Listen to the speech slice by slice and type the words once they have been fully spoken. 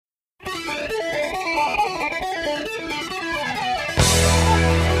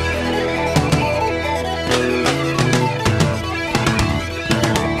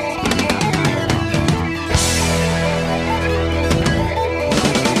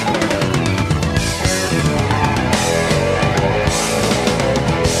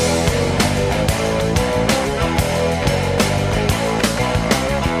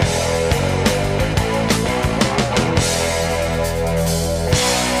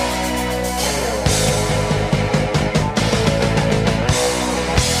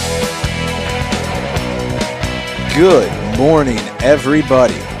Good morning,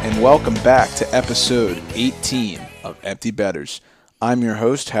 everybody, and welcome back to episode 18 of Empty Betters. I'm your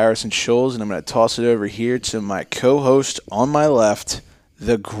host, Harrison Scholes, and I'm going to toss it over here to my co-host on my left,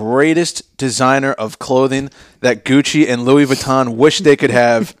 the greatest designer of clothing that Gucci and Louis Vuitton wish they could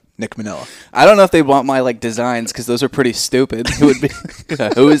have, Nick Manila. I don't know if they want my designs because those are pretty stupid. It would be,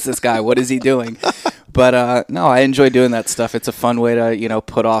 who is this guy? What is he doing? But no, I enjoy doing that stuff. It's a fun way to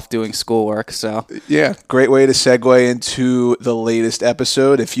put off doing schoolwork. So yeah, great way to segue into the latest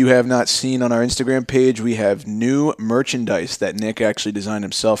episode. If you have not seen on our Instagram page, we have new merchandise that Nick actually designed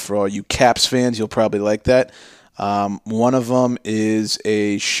himself. For all you Caps fans, you'll probably like that. One of them is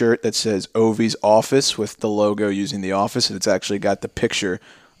a shirt that says Ovi's Office with the logo using the office, and it's actually got the picture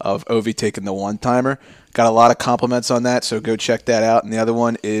of Ovi taking the one-timer. Got a lot of compliments on that, so go check that out. And the other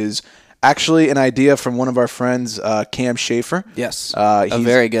one is actually an idea from one of our friends, Cam Schaefer. Yes, a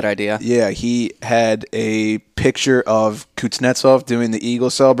very good idea. Yeah, he had a picture of Kuznetsov doing the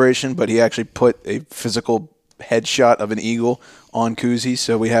Eagle celebration, but he actually put a physical headshot of an eagle on Kuzi,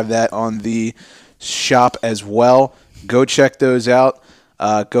 so we have that on the shop as well. Go check those out.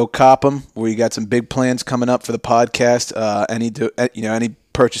 Go cop them. We got some big plans coming up for the podcast. Any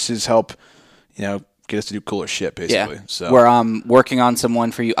purchases help, get us to do cooler shit, basically. Yeah. So we're working on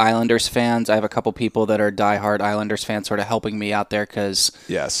someone for you Islanders fans. I have a couple people that are diehard Islanders fans sort of helping me out there because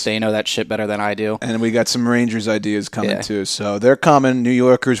they know that shit better than I do. And we got some Rangers ideas coming too. So they're coming. New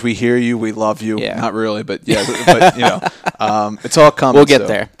Yorkers, we hear you. We love you. Yeah. Not really, but yeah. It's all coming. We'll get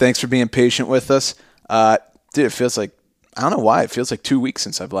there. Thanks for being patient with us. Dude, it feels like, I don't know why, it feels like 2 weeks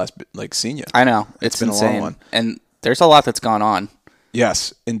since I've last seen you. I know. It's been insane. a long one. And there's a lot that's gone on.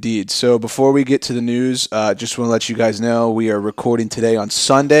 Yes, indeed. So before we get to the news, just want to let you guys know we are recording today on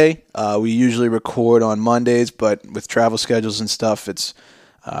Sunday. We usually record on Mondays, but with travel schedules and stuff, it's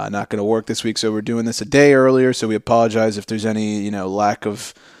not going to work this week. So we're doing this a day earlier, so we apologize if there's any lack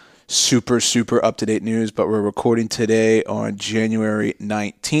of super up-to-date news, but we're recording today on January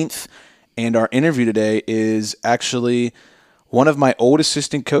 19th, and our interview today is actually one of my old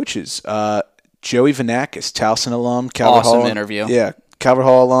assistant coaches, Joey Vonakis, Towson alum. Calvert awesome Hall, interview. Yeah, Calvert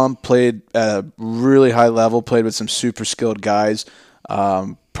Hall alum, played at a really high level, played with some super skilled guys.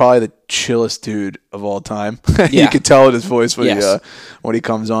 Probably the chillest dude of all time. You could tell in his voice when he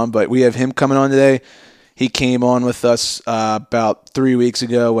comes on. But we have him coming on today. He came on with us about 3 weeks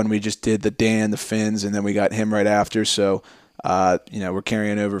ago when we just did the Dan, the Finns, and then we got him right after. So, we're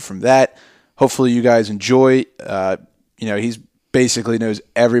carrying over from that. Hopefully you guys enjoy. He's basically knows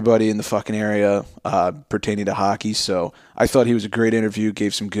everybody in the fucking area pertaining to hockey. So I thought he was a great interview,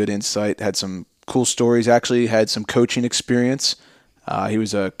 gave some good insight, had some cool stories, actually had some coaching experience. He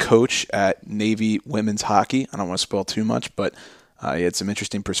was a coach at Navy women's hockey. I don't want to spoil too much, but he had some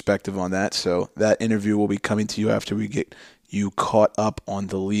interesting perspective on that. So that interview will be coming to you after we get you caught up on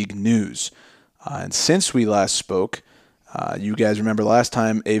the league news. And since we last spoke, you guys remember last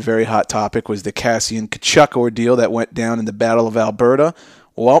time a very hot topic was the Kassian Tkachuk ordeal that went down in the Battle of Alberta.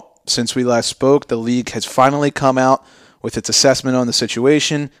 Well, since we last spoke, the league has finally come out with its assessment on the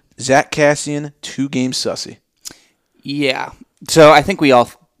situation. Zach Kassian, 2-game sussy. Yeah. So I think we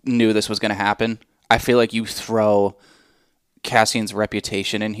all knew this was going to happen. I feel like you throw Kassian's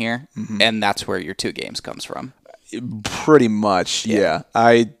reputation in here, and that's where your 2 games comes from. Pretty much, yeah.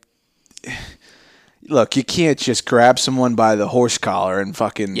 Look, you can't just grab someone by the horse collar and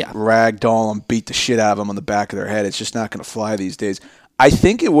fucking ragdoll them, beat the shit out of them on the back of their head. It's just not going to fly these days. I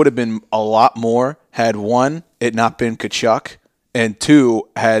think it would have been a lot more had, 1, it not been Tkachuk, and 2,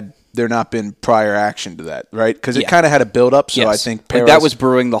 had there not been prior action to that, right? Because it kind of had a build-up, so I think that was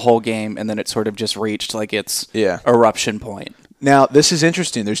brewing the whole game, and then it sort of just reached its eruption point. Now, this is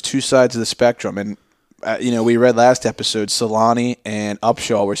interesting. There's 2 sides of the spectrum, and we read last episode, Solani and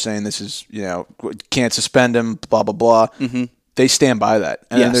Upshaw were saying this is, can't suspend him, blah, blah, blah. Mm-hmm. They stand by that.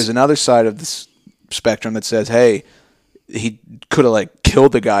 And then there's another side of this spectrum that says, hey, he could have,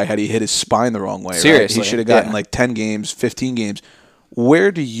 killed the guy had he hit his spine the wrong way. Seriously. Right? He should have gotten, 10 games, 15 games.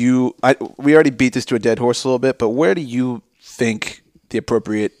 Where do you we already beat this to a dead horse a little bit, but where do you think the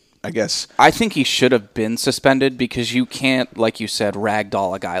appropriate I guess. I think he should have been suspended because you can't, like you said,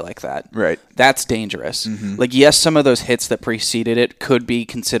 ragdoll a guy like that. Right. That's dangerous. Mm-hmm. Like, yes, some of those hits that preceded it could be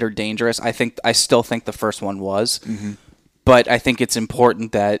considered dangerous. I still think the first one was. Mm-hmm. But I think it's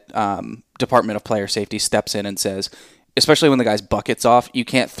important that Department of Player Safety steps in and says, especially when the guy's bucket's off, you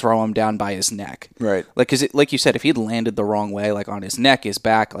can't throw him down by his neck. Right. Like, cause like you said, if he'd landed the wrong way, like on his neck, his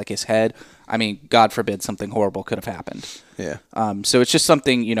back, like his head, I mean, God forbid something horrible could have happened. Yeah. So it's just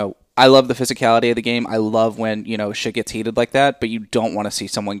something, I love the physicality of the game. I love when, shit gets heated like that, but you don't want to see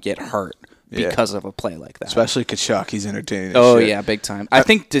someone get hurt because of a play like that. Especially Kachuk. He's entertaining. Oh, yeah, big time. I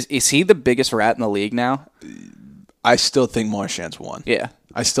think, is he the biggest rat in the league now? I still think Marchand's won. Yeah.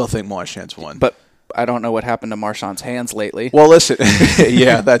 I still think Marchand's won. But I don't know what happened to Marchand's hands lately. Well, listen.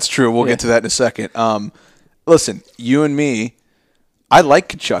 Yeah, that's true. We'll get to that in a second. Listen, you and me, I like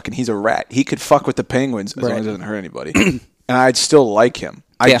Kachuk, and he's a rat. He could fuck with the Penguins as long as it doesn't hurt anybody. And I'd still like him.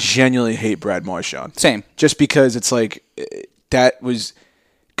 I genuinely hate Brad Marchand. Same. Just because it's like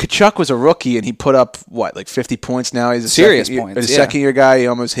Kachuk was a rookie, and he put up, like 50 points now? He's a serious points. He's a second-year guy. He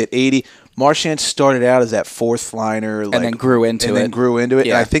almost hit 80. Marchand started out as that fourth liner. And then grew into it.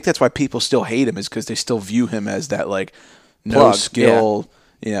 Yeah. And I think that's why people still hate him, is because they still view him as that, like, no skill,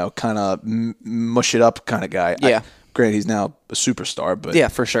 kind of mush it up kind of guy. Yeah. Granted, he's now a superstar, but yeah,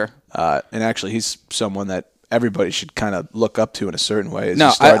 for sure. And actually, he's someone that everybody should kind of look up to in a certain way.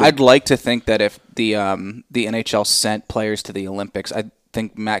 No, I'd like to think that if the NHL sent players to the Olympics, I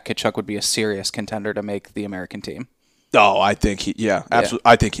think Matt Tkachuk would be a serious contender to make the American team. Oh, I think absolutely.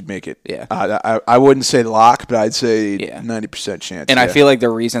 I think he'd make it. Yeah, I wouldn't say lock, but I'd say 90% chance. And I feel like the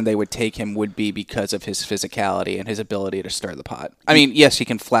reason they would take him would be because of his physicality and his ability to stir the pot. I mean, yes, he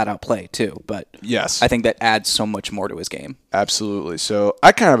can flat out play too, but yes, I think that adds so much more to his game. Absolutely. So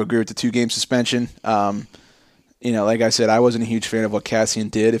I kind of agree with the 2-game suspension. Like I said, I wasn't a huge fan of what Cassian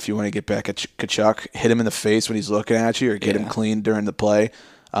did. If you want to get back at Tkachuk, hit him in the face when he's looking at you, or get him clean during the play.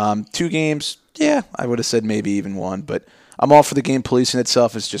 2 games. Yeah, I would have said maybe even 1, but I'm all for the game policing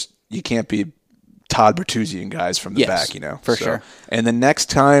itself. It's just you can't be Todd Bertuzzi and guys from the back, For sure. And the next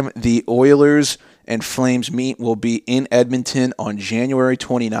time the Oilers and Flames meet will be in Edmonton on January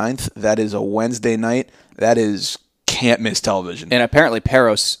 29th. That is a Wednesday night. That is can't miss television. And apparently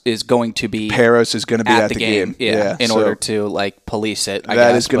Peros is going to be at the game. In order to police it.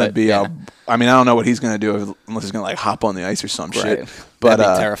 That is going to be I don't know what he's going to do unless he's going to hop on the ice or some shit. But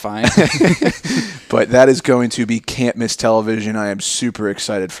that'd be terrifying. But that is going to be can't miss television. I am super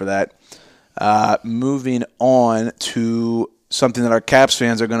excited for that. Moving on to something that our Caps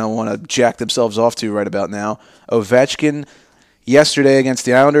fans are going to want to jack themselves off to right about now. Ovechkin yesterday against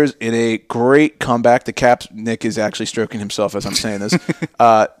the Islanders in a great comeback. The Caps, Nick is actually stroking himself as I'm saying this.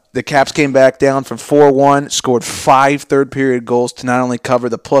 The Caps came back down from 4-1, scored 5 third-period goals to not only cover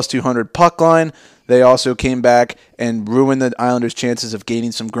the plus 200 puck line, they also came back and ruined the Islanders' chances of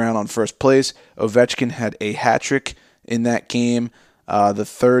gaining some ground on first place. Ovechkin had a hat trick in that game. The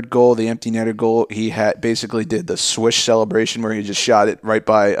third goal, the empty netter goal, he basically did the swish celebration where he just shot it right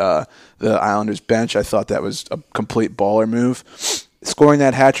by the Islanders bench. I thought that was a complete baller move. Scoring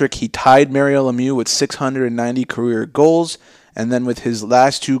that hat trick, he tied Mario Lemieux with 690 career goals. And then with his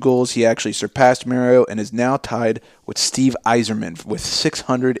last 2 goals, he actually surpassed Mario and is now tied with Steve Yzerman with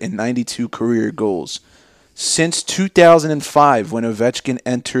 692 career goals. Since 2005, when Ovechkin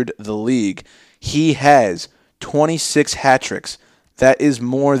entered the league, he has 26 hat tricks. That is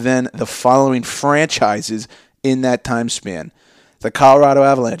more than the following franchises in that time span. The Colorado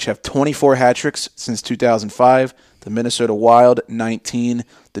Avalanche have 24 hat tricks since 2005. The Minnesota Wild, 19.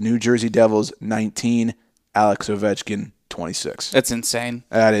 The New Jersey Devils, 19. Alex Ovechkin, 26. That's insane.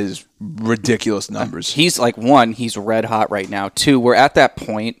 That is ridiculous numbers. He's like, 1, he's red hot right now. 2, we're at that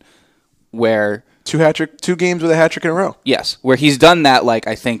point where 2 games with a hat trick in a row. Yes, where he's done that. Like,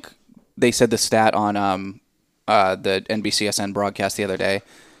 I think they said the stat on the NBCSN broadcast the other day.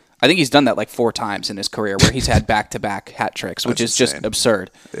 I think he's done that like 4 times in his career where he's had back-to-back hat tricks, which is just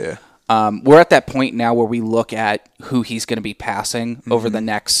absurd. Yeah. We're at that point now where we look at who he's going to be passing over the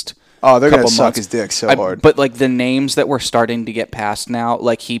next they're going to suck his dick so hard. But like the names that we're starting to get past now,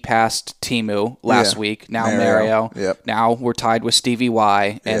 like he passed Timu last week, now Mario. Yep. Now we're tied with Stevie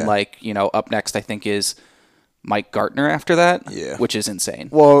Y, and up next I think is Mike Gartner after that, which is insane.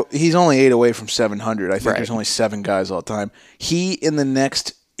 Well, he's only 8 away from 700. I think there's only 7 guys all time. He, in the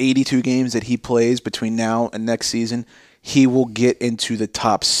next 82 games that he plays between now and next season, he will get into the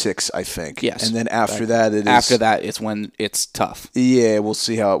top 6, I think. Yes. And then after that, it's when it's tough. Yeah, we'll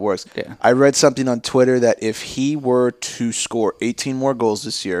see how it works. Yeah. I read something on Twitter that if he were to score 18 more goals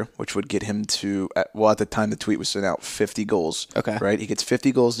this year, which would get him to, at the time the tweet was sent out, 50 goals. Okay. Right? He gets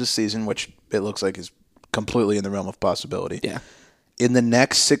 50 goals this season, which it looks like is completely in the realm of possibility. Yeah. In the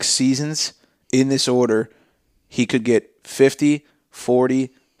next 6 seasons, in this order, he could get 50, 40,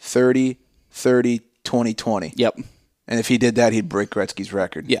 30, 30, 20, 20. Yep. And if he did that, he'd break Gretzky's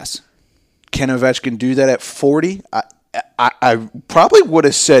record. Yes. Can Ovechkin do that at 40? I probably would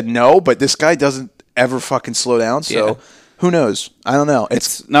have said no, but this guy doesn't ever fucking slow down, so who knows? I don't know.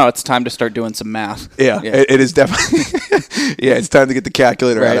 It's time to start doing some math. Yeah. It is definitely it's time to get the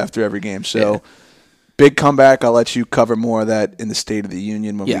calculator out after every game. So big comeback. I'll let you cover more of that in the State of the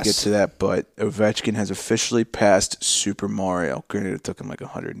Union when we get to that. But Ovechkin has officially passed Super Mario. Granted, it took him like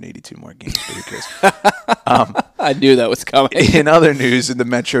 182 more games, but who cares? I knew that was coming. In other news, in the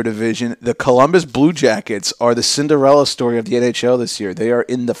Metro Division, the Columbus Blue Jackets are the Cinderella story of the NHL this year. They are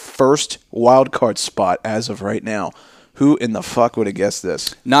in the first wild card spot as of right now. Who in the fuck would have guessed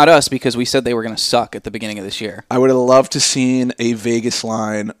this? Not us, because we said they were going to suck at the beginning of this year. I would have loved to seen a Vegas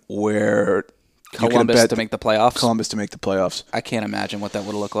line where Columbus to make the playoffs. Columbus to make the playoffs. I can't imagine what that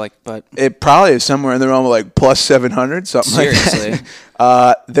would have looked like, but it probably is somewhere in the realm of like plus 700, something seriously. Like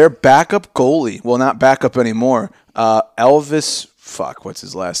that. Their backup goalie, well, not backup anymore. Elvis. Fuck, what's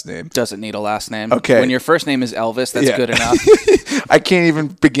his last name? Doesn't need a last name. Okay. When your first name is Elvis, that's good enough. I can't even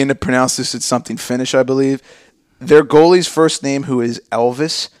begin to pronounce this. It's something Finnish, I believe. Their goalie's first name, who is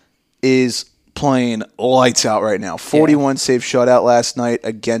Elvis, is playing lights out right now. 41 save shutout last night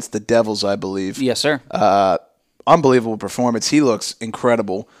against the Devils, I believe. Yes, sir. Unbelievable performance. He looks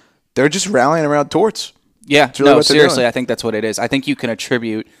incredible. They're just rallying around Torts. Yeah, really no, seriously, I think that's what it is. I think you can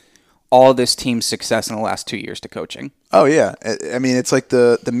attribute all this team's success in the last 2 years to coaching. Oh, yeah. I mean, it's like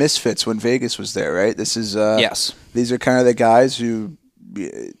the Misfits when Vegas was there, right? This is yes. These are kind of the guys who,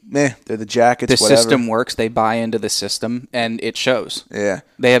 they're the Jackets, the whatever. System works. They buy into the system, and it shows. Yeah.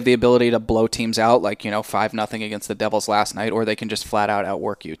 They have the ability to blow teams out, like, 5-0 against the Devils last night, or they can just flat out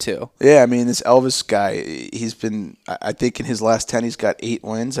outwork you, too. Yeah, I mean, this Elvis guy, he's been, I think in his last 10, he's got 8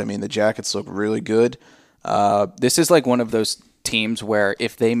 wins. I mean, the Jackets look really good. This is like one of those teams where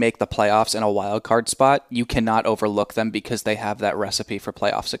if they make the playoffs in a wild card spot, you cannot overlook them because they have that recipe for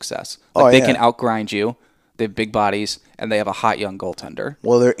playoff success. They can outgrind you. They have big bodies, and they have a hot young goaltender.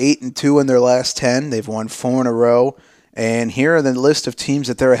 Well, they're 8-2 in their last 10. They've won 4 in a row. And here are the list of teams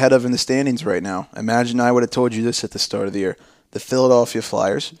that they're ahead of in the standings right now. Imagine I would have told you this at the start of the year. The Philadelphia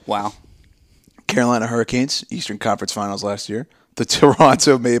Flyers. Wow. Carolina Hurricanes, Eastern Conference Finals last year. The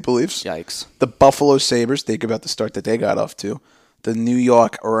Toronto Maple Leafs. Yikes. The Buffalo Sabres. Think about the start that they got off to. The New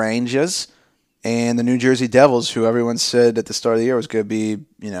York Rangers. And the New Jersey Devils, who everyone said at the start of the year was going to be, in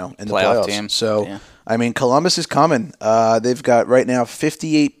the playoffs. Team. So, I mean, Columbus is coming. They've got right now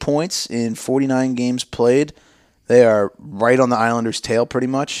 58 points in 49 games played. They are right on the Islanders' tail pretty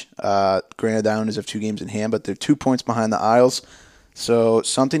much. Granted, the Islanders have 2 games in hand, but they're 2 points behind the Isles. So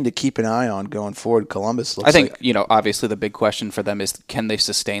something to keep an eye on going forward. Columbus looks like... I think, obviously the big question for them is, can they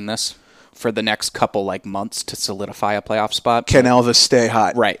sustain this for the next couple months to solidify a playoff spot? Can Elvis stay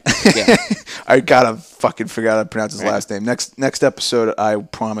hot? Right. Yeah. I gotta fucking figure out how to pronounce his last name. Next episode, I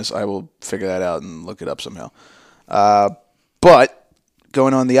promise I will figure that out and look it up somehow. But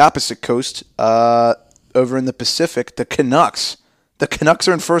going on the opposite coast, over in the Pacific, the Canucks. The Canucks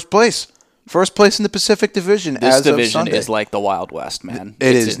are in first place. First place in the Pacific Division this as division of Sunday. Is like the Wild West, man.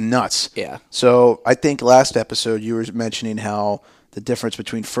 It is nuts. Yeah. So I think last episode you were mentioning how the difference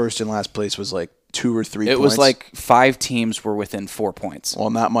between first and last place was like 2 or 3 points. It was like 5 teams were within 4 points. Well,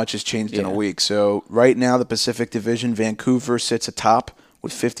 not much has changed in a week. So right now the Pacific Division, Vancouver sits atop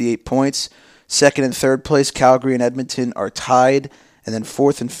with 58 points. Second and third place, Calgary and Edmonton are tied. And then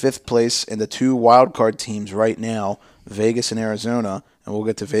fourth and fifth place, and the 2 wild card teams right now, Vegas and Arizona, and we'll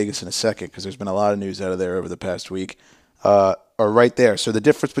get to Vegas in a second because there's been a lot of news out of there over the past week, are right there. So the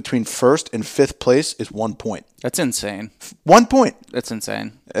difference between first and fifth place is 1 point. That's insane. 1 point. That's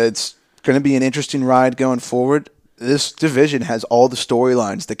insane. It's going to be an interesting ride going forward. This division has all the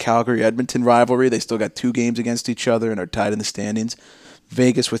storylines. The Calgary-Edmonton rivalry, they still got 2 games against each other and are tied in the standings.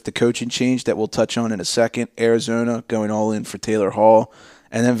 Vegas with the coaching change that we'll touch on in a second. Arizona going all in for Taylor Hall.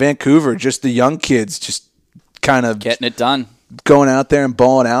 And then Vancouver, just the young kids, just kind of getting it done. Going out there and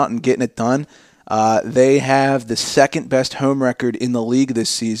balling out and getting it done. They have the second best home record in the league this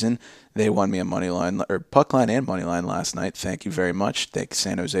season. They won me a money line, or puck line and money line last night. Thank you very much. Thanks,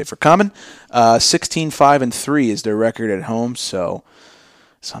 San Jose, for coming. 16-5-3 is their record at home. So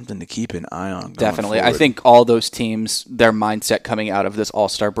something to keep an eye on. Definitely. Forward. I think all those teams, their mindset coming out of this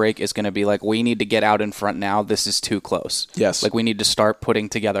All-Star break is going to be like, we need to get out in front now. This is too close. Yes. Like, we need to start putting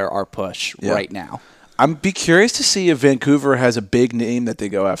together our push right now. I'm be curious to see if Vancouver has a big name that they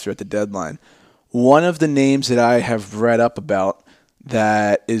go after at the deadline. One of the names that I have read up about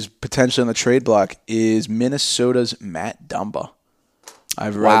that is potentially on the trade block is Minnesota's Matt Dumba.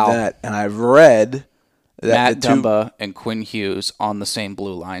 I've read that, and I've read that Matt Dumba and Quinn Hughes on the same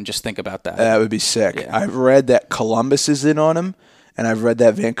blue line. Just think about that. That would be sick. Yeah. I've read that Columbus is in on him, and I've read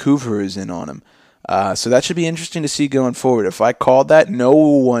that Vancouver is in on him. So that should be interesting to see going forward. If I called that, no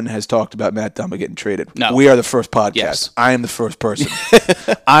one has talked about Matt Dumba getting traded. No. We are the first podcast. Yes. I am the first person.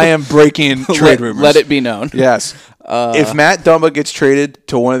 I am breaking trade rumors. Let it be known. Yes. If Matt Dumba gets traded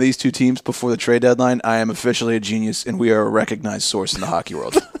to one of these two teams before the trade deadline, I am officially a genius, and we are a recognized source in the hockey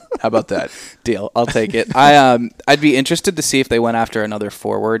world. How about that? Deal. I'll take it. I'd be interested to see if they went after another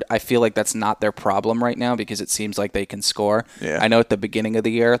forward. I feel like that's not their problem right now because it seems like they can score. Yeah. I know at the beginning of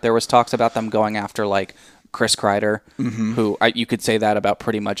the year there was talks about them going after like Chris Kreider, who you could say that about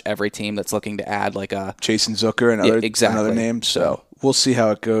pretty much every team that's looking to add like a Jason Zucker, another name. So we'll see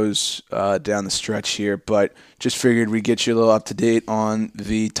how it goes down the stretch here. But just figured we'd get you a little up to date on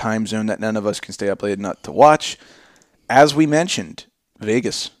the time zone that none of us can stay up late enough to watch. As we mentioned,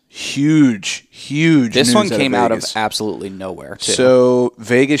 Vegas. Huge This one news came out of Vegas. Absolutely nowhere, too. So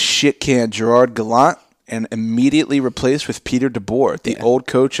Vegas shit canned Gerard Gallant and immediately replaced with Peter DeBoer, the old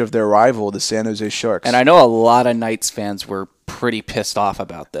coach of their rival, the San Jose Sharks. And I know a lot of Knights fans were pretty pissed off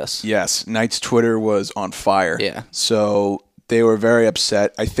about this. Yes, Knights Twitter was on fire. Yeah. So they were very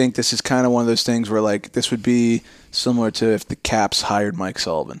upset. I think this is kind of one of those things where like this would be similar to if the Caps hired Mike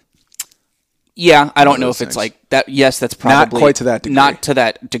Sullivan. Yeah, I don't know if it's like that. Yes, that's probably not quite to that degree. Not to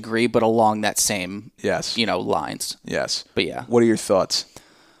that degree, but along that same Yes. lines. Yes. But yeah. What are your thoughts?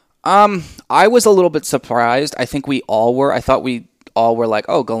 I was a little bit surprised. I think we all were. I thought we all were like,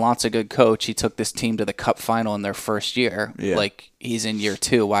 oh, Gallant's a good coach. He took this team to the Cup final in their first year. Yeah. Like, he's in year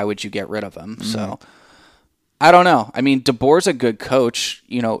 2. Why would you get rid of him? So, I don't know. I mean, DeBoer's a good coach.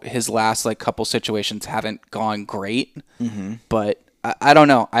 His last, couple situations haven't gone great. But I don't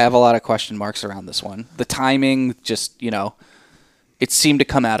know. I have a lot of question marks around this one. The timing just, it seemed to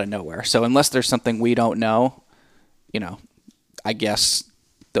come out of nowhere. So, unless there's something we don't know, I guess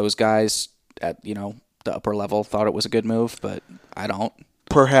those guys at, the upper level thought it was a good move, but I don't.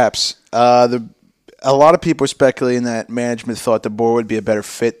 Perhaps. A lot of people are speculating that management thought DeBoer would be a better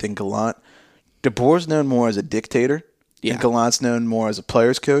fit than Gallant. DeBoer's known more as a dictator, and Gallant's known more as a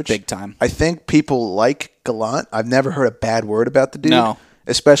player's coach. Big time. I think people like Gallant. I've never heard a bad word about the dude. No.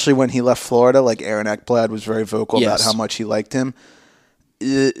 Especially when he left Florida. Like Aaron Ekblad was very vocal about how much he liked him.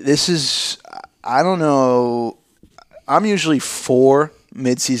 This is, I don't know. I'm usually for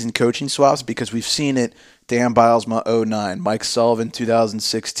mid-season coaching swaps because we've seen it. Dan Bilesma 2009, Mike Sullivan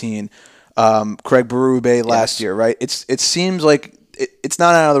 2016, Craig Berube last year, right? It seems like it's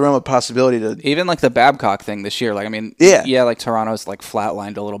not out of the realm of possibility to even like the Babcock thing this year. Toronto's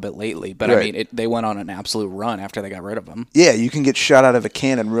flatlined a little bit lately, but right. I mean they went on an absolute run after they got rid of him. Yeah, you can get shot out of a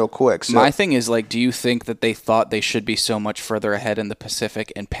cannon real quick. So. My thing is do you think that they thought they should be so much further ahead in the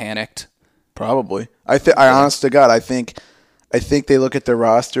Pacific and panicked? Probably. I honest to God, I think they look at their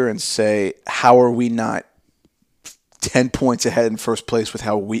roster and say, how are we not 10 points ahead in first place with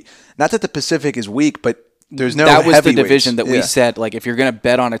how weak? Not that the Pacific is weak, but there's no that was the heavyweights. division that we said, if you're going to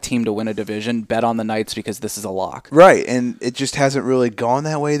bet on a team to win a division, bet on the Knights because this is a lock. Right, and it just hasn't really gone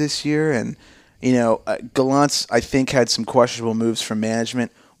that way this year. And, Gallant's, I think, had some questionable moves from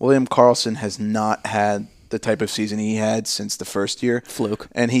management. William Karlsson has not had the type of season he had since the first year. Fluke.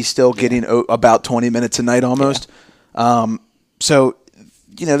 And he's still getting about 20 minutes a night almost. Yeah. So,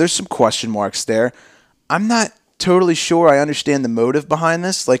 there's some question marks there. I'm not totally sure I understand the motive behind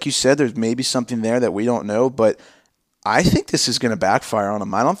this. Like you said, there's maybe something there that we don't know, but I think this is going to backfire on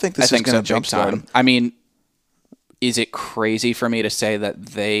him. I don't think this is going to jumpstart him. I mean, is it crazy for me to say that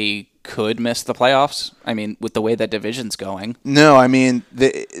they could miss the playoffs? I mean, with the way that division's going. No, I mean,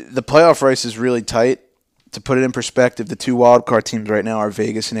 the playoff race is really tight. To put it in perspective, the 2 wildcard teams right now are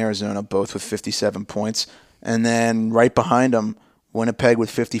Vegas and Arizona, both with 57 points. And then right behind them, Winnipeg with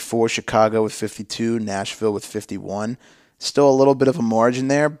 54, Chicago with 52, Nashville with 51. Still a little bit of a margin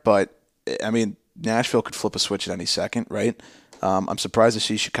there, but, I mean, Nashville could flip a switch at any second, right? I'm surprised to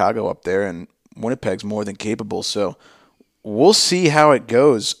see Chicago up there, and Winnipeg's more than capable. So we'll see how it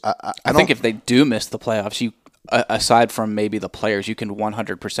goes. I think if they do miss the playoffs, you aside from maybe the players, you can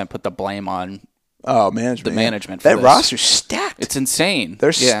 100% put the blame on management. The management. That roster's stacked. It's insane.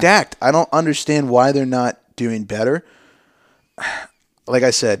 They're stacked. I don't understand why they're not doing better. like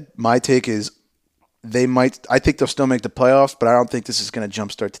I said, my take is I think they'll still make the playoffs, but I don't think this is going to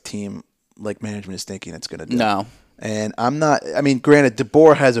jumpstart the team like management is thinking it's going to do. No. And granted,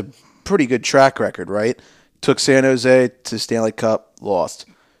 DeBoer has a pretty good track record, right? Took San Jose to Stanley Cup, lost.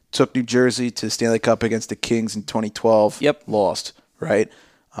 Took New Jersey to Stanley Cup against the Kings in 2012, lost, right?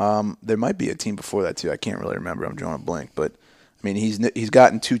 There might be a team before that, too. I can't really remember. I'm drawing a blank. But, I mean, he's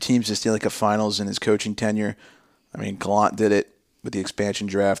gotten 2 teams to Stanley Cup finals in his coaching tenure. I mean, Gallant did it with the expansion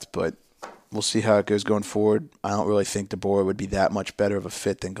draft, but we'll see how it goes going forward. I don't really think DeBoer would be that much better of a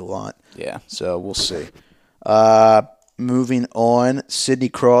fit than Gallant. Yeah. So we'll see. Moving on, Sidney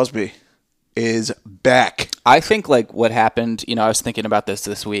Crosby is back. I think like what happened, I was thinking about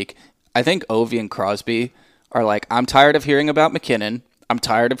this week. I think Ovi and Crosby are like, I'm tired of hearing about McKinnon. I'm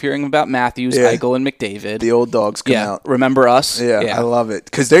tired of hearing about Matthews, Eichel, and McDavid. The old dogs come out. Remember us? Yeah, I love it.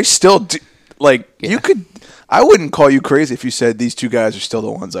 Because they still do, I wouldn't call you crazy if you said these 2 guys are still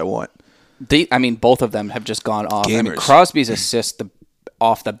the ones I want. Both of them have just gone off. Gamers. Crosby's assist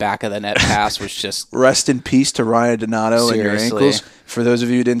off the back of the net pass was just... Rest in peace to Ryan Donato and your ankles. For those of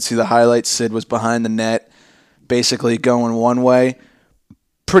you who didn't see the highlights, Sid was behind the net, basically going one way,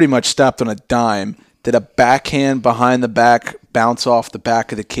 pretty much stopped on a dime, did a backhand behind the back, bounce off the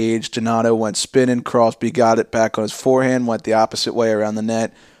back of the cage. Donato went spinning. Crosby got it back on his forehand, went the opposite way around the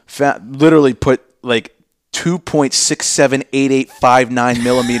net. Literally put like 2.678859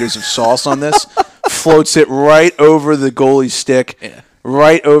 millimeters of sauce on this. Floats it right over the goalie's stick. Yeah.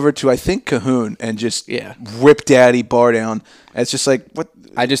 Right over to, I think, Cahoon, and just whip daddy bar down. And it's just like, what?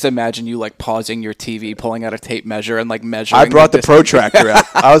 I just imagine you like pausing your TV, pulling out a tape measure, and like measuring. I brought the protractor out.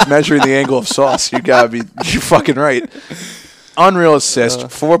 I was measuring the angle of sauce. You're fucking right. Unreal assist.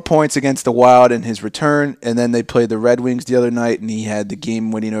 4 points against the Wild in his return, and then they played the Red Wings the other night, and he had the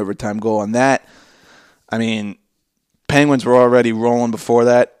game-winning overtime goal on that. I mean, Penguins were already rolling before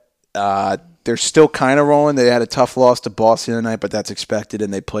that. They're still kind of rolling. They had a tough loss to Boston tonight, but that's expected,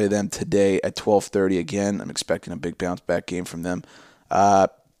 and they play them today at 12:30 again. I'm expecting a big bounce-back game from them. I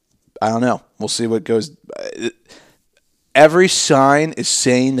don't know. We'll see what goes. Every sign is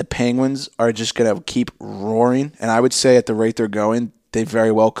saying the Penguins are just going to keep roaring, and I would say at the rate they're going, they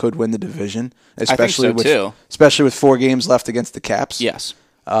very well could win the division, especially I think so too. Especially with 4 games left against the Caps. Yes.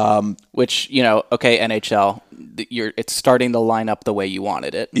 Which, NHL, it's starting to line up the way you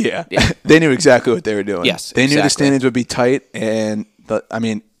wanted it. Yeah. They knew exactly what they were doing. Yes, they knew the standings would be tight, and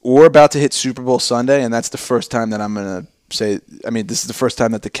we're about to hit Super Bowl Sunday, and that's the first time that I'm going to say, this is the first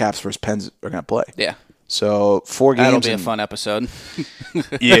time that the Caps versus Pens are going to play. Yeah. So 4 games. That'll be a fun episode.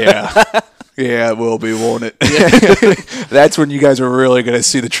 Yeah. Yeah, it will be, won't it? That's when you guys are really going to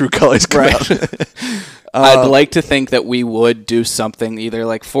see the true colors come out. I'd like to think that we would do something either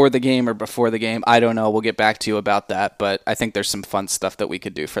like for the game or before the game. I don't know. We'll get back to you about that, but I think there's some fun stuff that we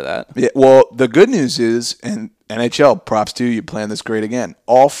could do for that. Yeah, well, the good news is, and NHL, props to you, you plan this great again.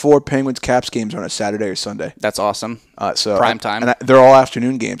 All 4 Penguins Caps games are on a Saturday or Sunday. That's awesome. So prime time. And they're all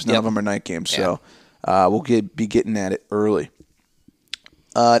afternoon games. None of them are night games. Yeah. So we'll be getting at it early.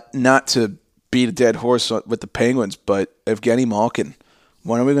 Not to beat a dead horse with the Penguins, but Evgeny Malkin.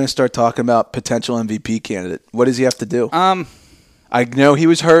 When are we going to start talking about potential MVP candidate? What does he have to do? I know he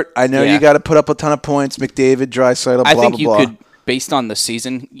was hurt. I know you got to put up a ton of points. McDavid, Draisaitl, blah, blah, blah. I think you could, based on the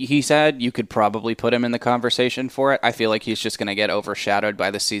season he's had, you could probably put him in the conversation for it. I feel like he's just going to get overshadowed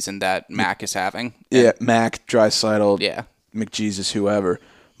by the season that Mac is having. Yeah, Mac, Draisaitl, McJesus, whoever.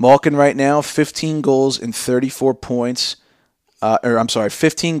 Malkin right now, 15 goals and 34 points.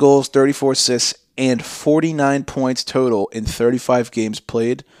 15 goals, 34 assists, and 49 points total in 35 games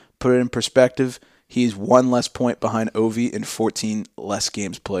played. Put it in perspective, he's 1 less point behind Ovi and 14 less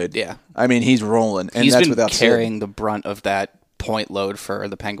games played. Yeah. He's rolling. And he's that's been without carrying the brunt of that point load for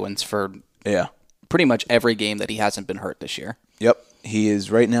the Penguins for pretty much every game that he hasn't been hurt this year. Yep. He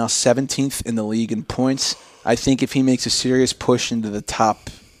is right now 17th in the league in points. I think if he makes a serious push into the top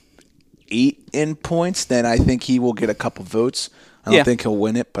 8 in points, then I think he will get a couple votes. I don't think he'll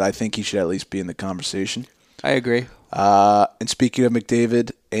win it, but I think he should at least be in the conversation. I agree. And speaking of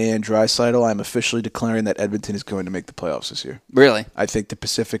McDavid and Draisaitl, I'm officially declaring that Edmonton is going to make the playoffs this year. Really? I think the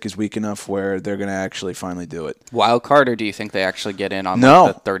Pacific is weak enough where they're going to actually finally do it. Wild card, or do you think they actually get in on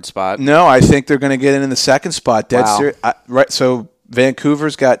the 3rd spot? No, I think they're going to get in the 2nd spot. Wow. Right. So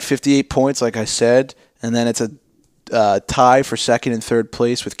Vancouver's got 58 points, like I said, and then it's a tie for 2nd and 3rd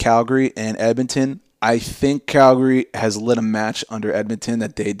place with Calgary and Edmonton. I think Calgary has lit a match under Edmonton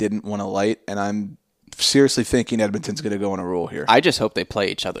that they didn't want to light, and I'm seriously thinking Edmonton's going to go on a roll here. I just hope they play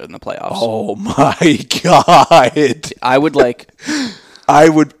each other in the playoffs. Oh, my God.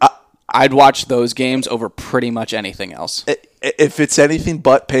 I'd watch those games over pretty much anything else. if it's anything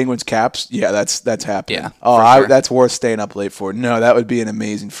but Penguins Caps, yeah, that's happening. Yeah. Sure. That's worth staying up late for. No, that would be an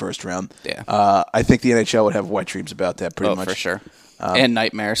amazing first round. Yeah. I think the NHL would have wet dreams about that pretty much. For sure. And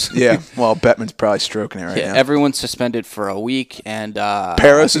nightmares. Yeah. Well, Bettman's probably stroking it right now. Everyone's suspended for a week, and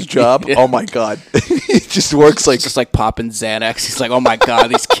Paris' job. Oh my God, he just works like popping Xanax. He's like, oh my God,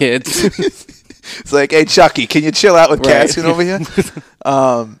 these kids. It's like, hey Chucky, can you chill out with Cassian over here?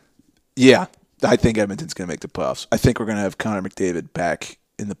 Yeah, I think Edmonton's going to make the playoffs. I think we're going to have Connor McDavid back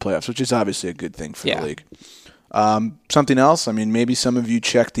in the playoffs, which is obviously a good thing for the league. Something else, I mean, maybe some of you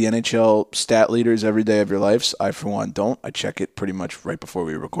check the NHL stat leaders every day of your lives. I, for one, don't. I check it pretty much right before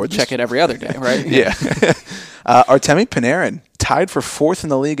we record this. Check it every other day, right? Yeah. Artemi Panarin tied for 4th in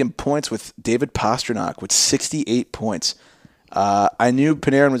the league in points with David Pastrnak with 68 points. I knew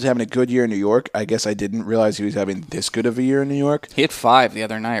Panarin was having a good year in New York. I guess I didn't realize he was having this good of a year in New York. He had 5 the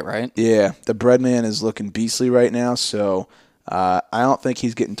other night, right? Yeah. The Breadman is looking beastly right now, so I don't think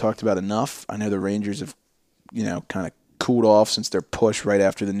he's getting talked about enough. I know the Rangers have, kind of cooled off since their push right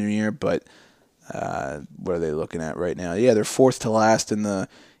after the New Year, but what are they looking at right now? Yeah, they're 4th to last in the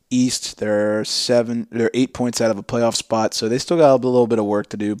East. They're 8 points out of a playoff spot, so they still got a little bit of work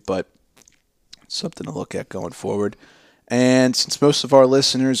to do, but something to look at going forward. And since most of our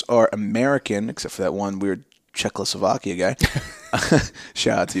listeners are American, except for that one weird Czechoslovakia guy,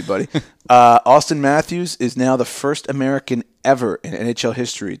 shout out to you, buddy. Austin Matthews is now the first American ever in NHL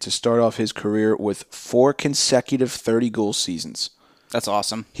history to start off his career with 4 consecutive 30-goal seasons. That's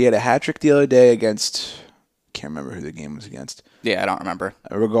awesome. He had a hat trick the other day against, can't remember who the game was against. Yeah, I don't remember.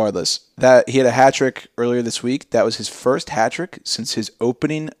 Regardless, that he had a hat trick earlier this week. That was his first hat trick since his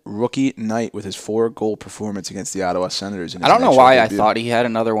opening rookie night with his 4-goal performance against the Ottawa Senators. I don't know why I thought he had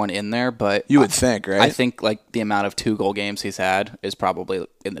another one in there, but you would think, right? I think like the amount of 2-goal games he's had is probably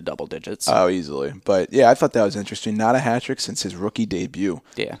in the double digits. Oh, easily. But yeah, I thought that was interesting. Not a hat trick since his rookie debut.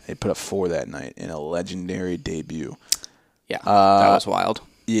 Yeah, they put up 4 that night in a legendary debut. Yeah, that was wild.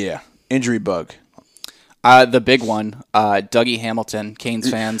 Yeah, injury bug. The big one, Dougie Hamilton,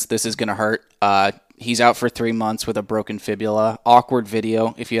 Canes fans, this is going to hurt. He's out for 3 months with a broken fibula. Awkward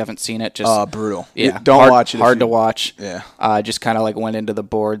video, if you haven't seen it. Just brutal. Yeah, don't watch it. Hard to watch. Yeah. Just kind of like went into the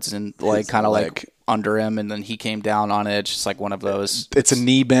boards and like kind of like under him, and then he came down on it. It's just like one of those. It's a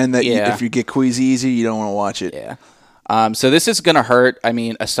knee bend that if you get queasy easy, you don't want to watch it. Yeah. So this is going to hurt. I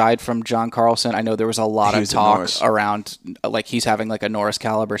mean, aside from John Carlson, I know there was a lot of talk around like he's having like a Norris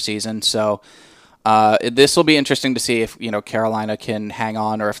caliber season. So this will be interesting to see if Carolina can hang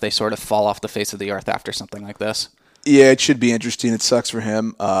on or if they sort of fall off the face of the earth after something like this. Yeah, it should be interesting. It sucks for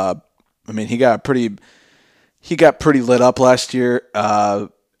him. I mean, he got pretty lit up last year.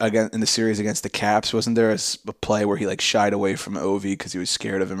 Again in the series against the Caps, wasn't there a play where he like shied away from Ovi because he was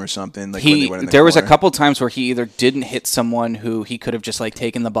scared of him or something? Like there was a couple times where he either didn't hit someone who he could have just like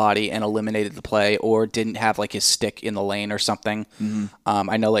taken the body and eliminated the play, or didn't have like his stick in the lane or something.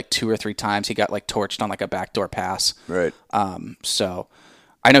 Mm-hmm. I know like 2 or 3 times he got like torched on like a backdoor pass. Right. So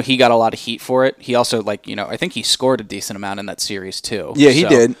I know he got a lot of heat for it. He also, I think he scored a decent amount in that series too. Yeah, he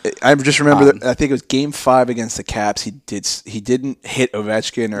did. I just remember that I think it was Game 5 against the Caps. He didn't hit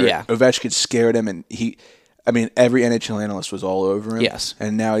Ovechkin, or Ovechkin scared him, and every NHL analyst was all over him. Yes.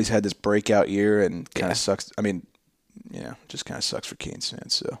 And now he's had this breakout year, and kind of sucks. I mean, just kind of sucks for Canes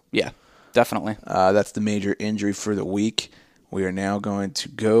fans. So yeah, definitely. That's the major injury for the week. We are now going to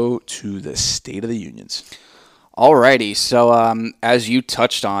go to the State of the Unions. Alrighty, so as you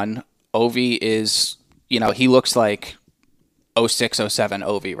touched on, Ovi is, he looks like 06-07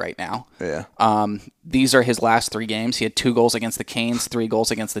 Ovi right now. Yeah. These are his last 3 games. He had 2 goals against the Canes, 3 goals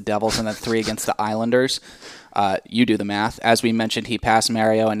against the Devils, and then 3 against the Islanders. You do the math. As we mentioned, he passed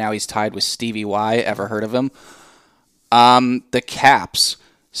Mario, and now he's tied with Stevie Y. Ever heard of him? The Caps,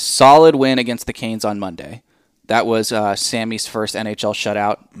 solid win against the Canes on Monday. That was Sammy's first NHL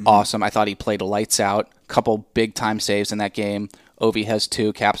shutout. Mm-hmm. Awesome. I thought he played lights out. Couple big-time saves in that game. Ovi has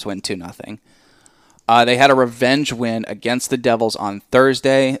 2. Caps win 2-0. They had a revenge win against the Devils on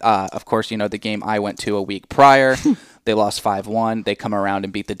Thursday. Of course, the game I went to a week prior. They lost 5-1. They come around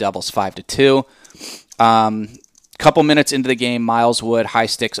and beat the Devils 5-2. Couple minutes into the game, Miles Wood high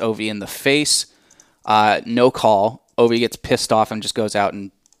sticks Ovi in the face. No call. Ovi gets pissed off and just goes out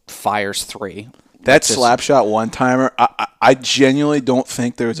and fires 3. That slap shot one-timer, I genuinely don't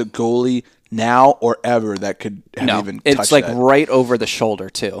think there's a goalie now or ever that could have even touched that. It's like right over the shoulder,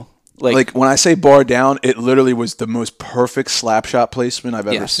 too. Like when I say bar down, it literally was the most perfect slap shot placement I've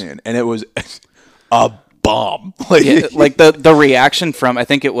ever seen. And it was a bomb. Like the reaction from, I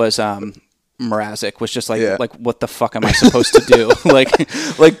think it was Mrazek was just like what the fuck am I supposed to do?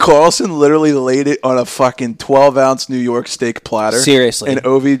 like Carlson literally laid it on a fucking 12-ounce New York steak platter. Seriously. And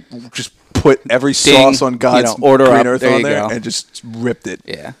Ovi just put every sauce on God's order green up, earth there on you there go. and just ripped it.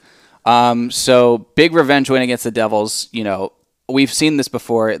 Yeah. So big revenge win against the Devils. We've seen this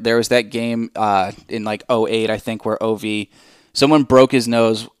before. There was that game in like 2008, I think, where someone broke his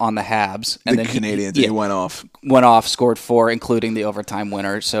nose on the Habs, and then Canadians he went off, scored 4, including the overtime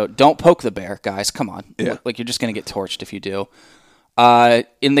winner. So don't poke the bear, guys. Come on, you're just gonna get torched if you do.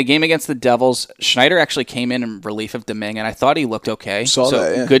 In the game against the Devils, Schneider actually came in relief of Domingue, and I thought he looked okay.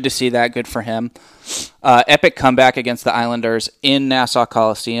 Good to see that. Good for him. Epic comeback against the Islanders in Nassau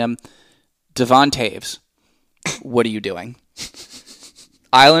Coliseum. Devon Taves, what are you doing?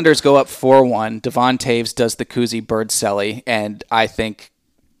 Islanders go up 4-1. Devon Taves does the koozie bird celly, and I think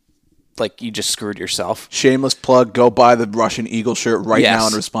you just screwed yourself. Shameless plug. Go buy the Russian Eagle shirt now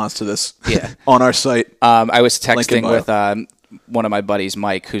in response to this. Yeah. On our site. I was texting with one of my buddies,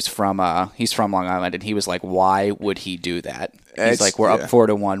 Mike, who's from Long Island, and he was like, "Why would he do that?" He's like, "We're up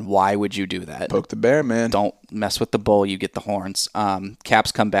 4-1. Why would you do that? Poke the bear, man. Don't mess with the bull. You get the horns."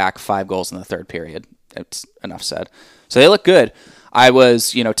 Caps come back, 5 goals in the third period. It's enough said. So they look good. I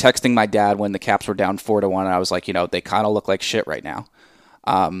was, texting my dad when the Caps were down 4-1, and I was like, they kind of look like shit right now.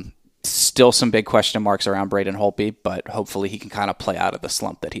 Still some big question marks around Braden Holtby, but hopefully he can kind of play out of the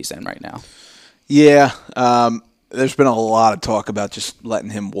slump that he's in right now. Yeah. There's been a lot of talk about just letting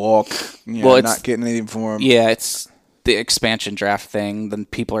him walk, not getting anything for him. Yeah, it's the expansion draft thing. Then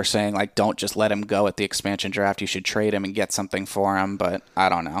people are saying, don't just let him go at the expansion draft. You should trade him and get something for him, but I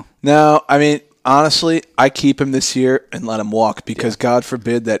don't know. No, I mean, honestly, I keep him this year and let him walk because God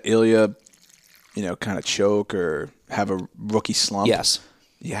forbid that Ilya, kind of choke or have a rookie slump. Yes.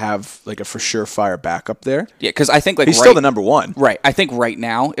 You have a for sure fire backup there. Yeah, because I think he's still the number one. Right. I think right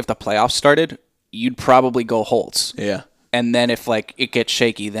now, if the playoffs started, you'd probably go Holtz. Yeah. And then if it gets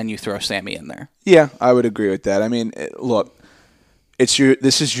shaky, then you throw Sammy in there. Yeah, I would agree with that. I mean, look, this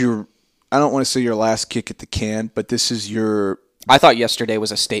is your I don't want to say your last kick at the can, but this is your I thought yesterday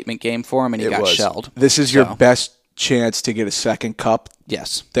was a statement game for him and he got shelled. This is your best chance to get a second cup.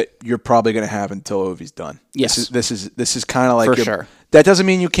 Yes. That you're probably going to have until Ovi's done. Yes. This is kind of like for sure. That doesn't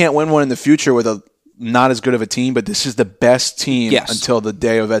mean you can't win one in the future with a not as good of a team, but this is the best team until the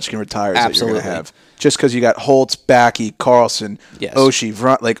day Ovechkin retires that you're going to have. Just because you got Holtz, Backey, Carlson,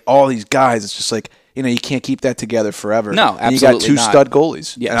 Oshie, all these guys, it's just you can't keep that together forever. No, absolutely and you got 2 stud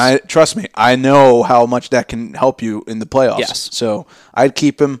goalies. Yes. And trust me, I know how much that can help you in the playoffs. Yes. So I'd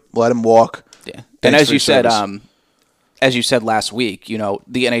keep him, let him walk. Yeah. And as you said last week, the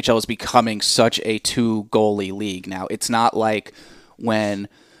NHL is becoming such a 2-goalie league now. It's not like when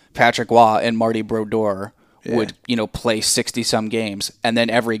Patrick Waugh and Marty Brodeur would, play 60-some games and then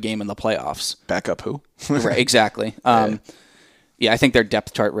every game in the playoffs. Back up who? Right, exactly. Yeah, I think their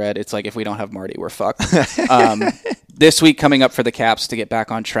depth chart read, it's like if we don't have Marty, we're fucked. This week coming up for the Caps to get back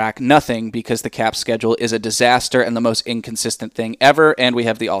on track, nothing because the Caps schedule is a disaster and the most inconsistent thing ever, and we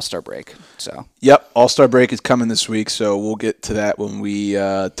have the All-Star break. So. Yep, All-Star break is coming this week, so we'll get to that when we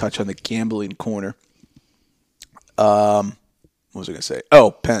touch on the gambling corner. What was I going to say?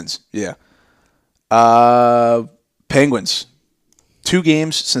 Oh, Pens, yeah. Penguins. 2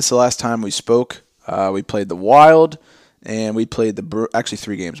 games since the last time we spoke. We played the Wild, and we played actually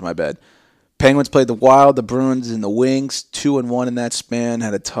 3 games, my bad. Penguins played the Wild, the Bruins, and the Wings. 2-1 in that span.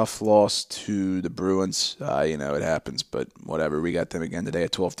 Had a tough loss to the Bruins. It happens, but whatever. We got them again today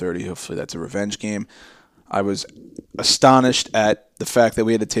at 12:30. Hopefully that's a revenge game. I was astonished at the fact that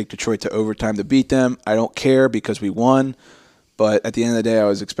we had to take Detroit to overtime to beat them. I don't care because we won. But at the end of the day, I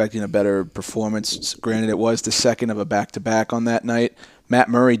was expecting a better performance. Granted, it was the second of a back-to-back on that night. Matt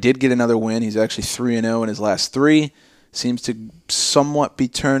Murray did get another win. He's actually 3-0 in his last 3. Seems to somewhat be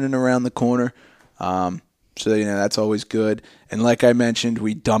turning around the corner. So, that's always good. And like I mentioned,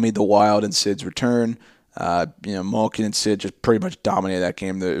 we dummied the Wild in Sid's return. Malkin and Sid just pretty much dominated that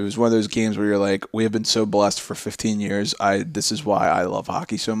game. It was one of those games where you're like, we have been so blessed for 15 years. This is why I love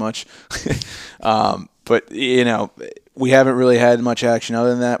hockey so much. But, we haven't really had much action other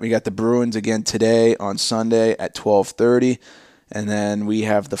than that. We got the Bruins again today on Sunday at 12:30. And then we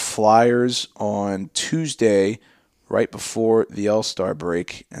have the Flyers on Tuesday right before the All-Star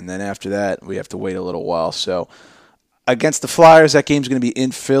break. And then after that, we have to wait a little while. So against the Flyers, that game's going to be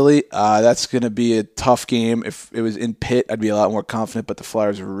in Philly. That's going to be a tough game. If it was in Pitt, I'd be a lot more confident, but the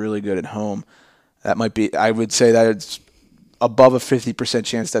Flyers are really good at home. That might be, I would say that it's above a 50%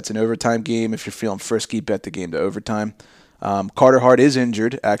 chance that's an overtime game. If you're feeling frisky, bet the game to overtime. Carter Hart is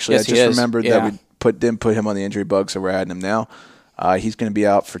injured, actually. Yes, I just remembered that we didn't put him on the injury bug, so we're adding him now. He's going to be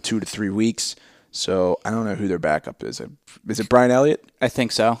out for 2 to 3 weeks. So I don't know who their backup is. Is it Brian Elliott? I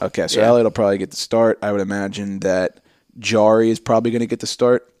think so. Okay, so Elliott will probably get the start. I would imagine that Jari is probably going to get the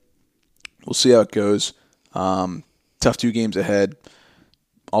start. We'll see how it goes. Tough 2 games ahead.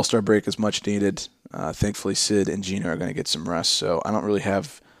 All-Star break is much needed. Thankfully, Sid and Gino are going to get some rest. So I don't really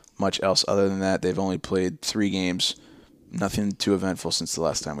have much else other than that. They've only played 3 games. Nothing too eventful since the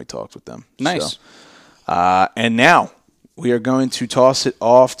last time we talked with them. Nice. So, and now we are going to toss it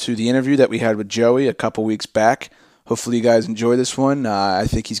off to the interview that we had with Joey a couple weeks back. Hopefully you guys enjoy this one. I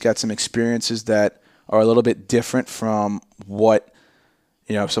think he's got some experiences that are a little bit different from what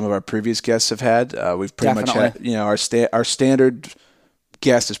some of our previous guests have had. We've pretty much had our standard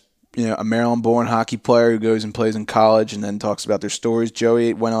guest is a Maryland-born hockey player who goes and plays in college and then talks about their stories.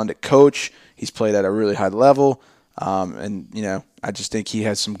 Joey went on to coach. He's played at a really high level, and I just think he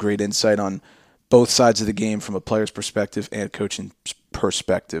has some great insight on both sides of the game from a player's perspective and coaching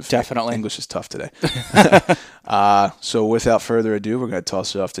perspective. Definitely. English is tough today. So without further ado, we're going to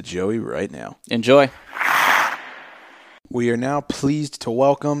toss it off to Joey right now. Enjoy. We are now pleased to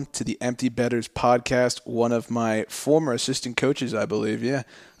welcome to the Empty Betters podcast one of my former assistant coaches, I believe,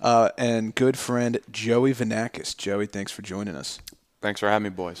 and good friend Joey Vonakis. Joey, thanks for joining us. Thanks for having me,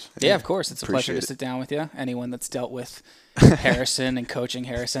 boys. Yeah, of course. It's a pleasure to sit down with you. Anyone that's dealt with Harrison and coaching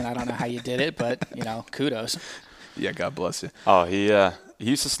Harrison, I don't know how you did it, but, kudos. Yeah, God bless you. Oh, he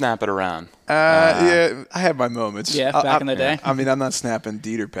used to snap it around. Yeah, I had my moments. Yeah, back in the day. I mean, I'm not snapping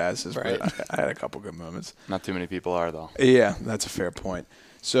Dieter passes, right. But I had a couple good moments. Not too many people are, though. Yeah, that's a fair point.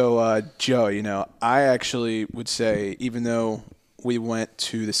 So, Joe, I actually would say, even though we went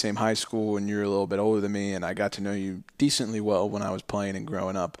to the same high school and you're a little bit older than me and I got to know you decently well when I was playing and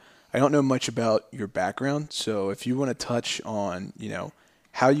growing up, I don't know much about your background. So if you want to touch on,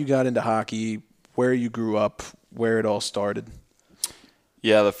 how you got into hockey, where you grew up, where it all started.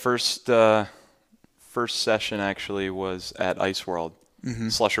 Yeah, the first session actually was at Ice World. Mm-hmm.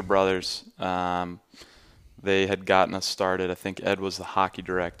 Slusher Brothers. They had gotten us started. I think Ed was the hockey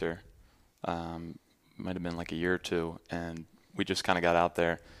director. Might have been like a year or two, and we just kind of got out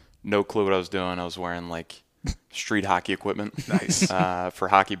there. No clue what I was doing. I was wearing like street hockey equipment. Nice. For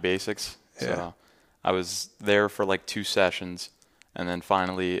hockey basics. Yeah. So I was there for like 2 sessions. And then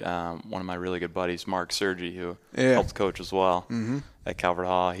finally, one of my really good buddies, Mark Sergi, who helped coach as well at Calvert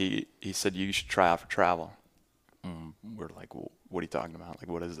Hall, he said, you should try out for travel. We're like, well, what are you talking about? Like,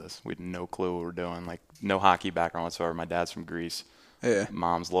 what is this? We had no clue what we're doing. Like, no hockey background whatsoever. My dad's from Greece. Yeah.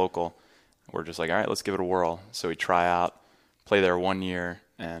 Mom's local. We're just like, all right, let's give it a whirl. So we try out, play there 1 year,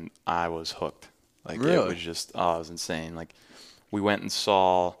 and I was hooked. Like, really? It was just, it was insane. Like, we went and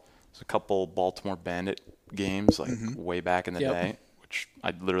saw a couple Baltimore Bandit games, like way back in the day, which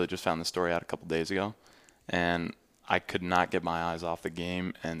I literally just found the story out a couple days ago, and I could not get my eyes off the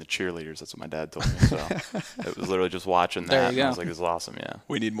game and the cheerleaders. That's what my dad told me. So it was literally just watching that. And I was like, "This is awesome." Yeah,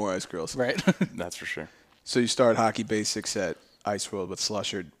 we need more ice girls, right? That's for sure. So you started hockey basics at Ice World with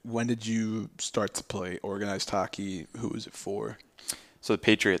Slusher. When did you start to play organized hockey? Who was it for? So the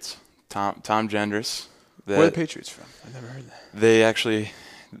Patriots, Tom Gendris. Where are the Patriots from? I never heard that.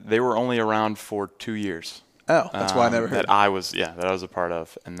 They were only around for 2 years. Oh, that's why I never heard that. I was a part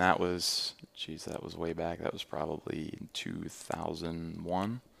of, and that was way back. That was probably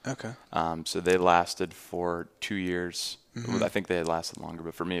 2001. Okay. So they lasted for 2 years. I think they had lasted longer,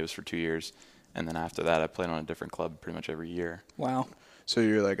 but for me it was for 2 years. And then after that, I played on a different club pretty much every year. Wow. So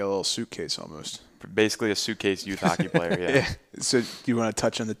you're like a little suitcase almost. Basically a suitcase youth hockey player, yeah. So do you want to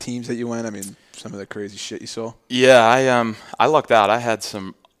touch on the teams that you went? I mean, some of the crazy shit you saw? Yeah, I lucked out. I had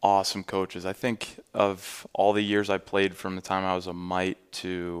some awesome coaches. I think of all the years I played from the time I was a mite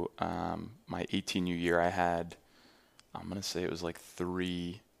to my 18U year, I had, I'm going to say it was like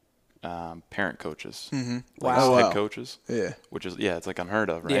 3 parent coaches. Mm-hmm. Like head coaches. Yeah. Which is, it's like unheard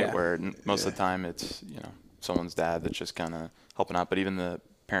of, right? Yeah. Where most of the time it's, someone's dad that's just kind of helping out. But even the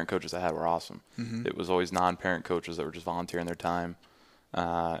parent coaches I had were awesome. Mm-hmm. It was always non-parent coaches that were just volunteering their time.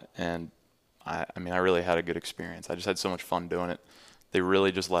 And I mean, I really had a good experience. I just had so much fun doing it. They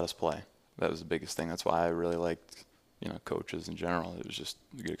really just let us play. That was the biggest thing. That's why I really liked, coaches in general. It was just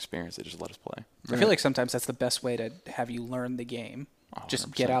a good experience. They just let us play. I feel like sometimes that's the best way to have you learn the game.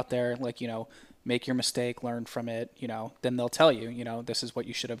 Just 100%. Get out there, make your mistake, learn from it, then they'll tell you, this is what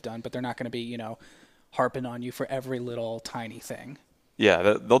you should have done, but they're not going to be, harping on you for every little tiny thing. Yeah,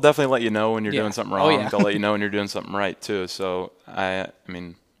 they'll definitely let you know when you're doing something wrong. Oh, yeah. They'll let you know when you're doing something right too. So I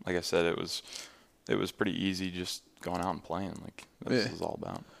mean, like I said, it was pretty easy just going out and playing. Like this is all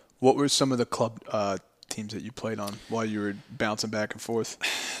about. What were some of the club teams that you played on while you were bouncing back and forth?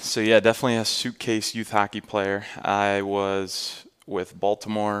 So yeah, definitely a suitcase youth hockey player. I was with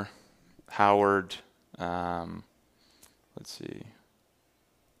Baltimore, Howard, let's see,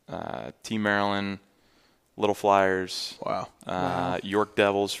 Team Maryland, Little Flyers. Wow. York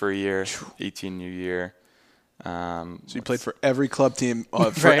Devils for a year, 18U year. So you played for every club team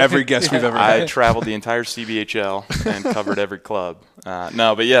for every guest we've ever had. I traveled the entire CBHL and covered every club.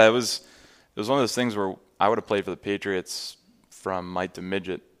 No, but yeah, it was one of those things where I would have played for the Patriots from mite to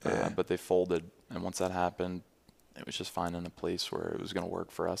midget, but they folded. And once that happened, it was just finding a place where it was going to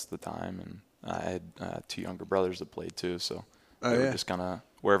work for us at the time. And I had 2 younger brothers that played too, so they were just kind of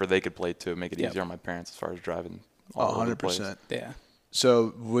wherever they could play to make it easier on my parents as far as driving all over the place. 100%. Yeah.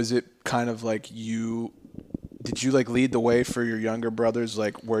 So was it kind of like did you like lead the way for your younger brothers,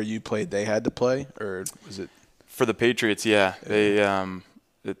 like where you played they had to play, or was it? For the Patriots, yeah. They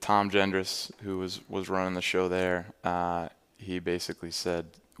Tom Gendris, who was running the show there, he basically said,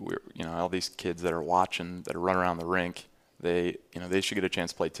 all these kids that are watching, that are running around the rink, they should get a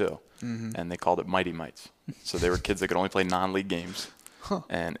chance to play too. Mm-hmm. And they called it Mighty Mites. So they were kids that could only play non-league games.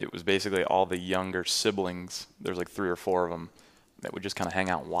 And it was basically all the younger siblings, there's like 3 or 4 of them, that would just kind of hang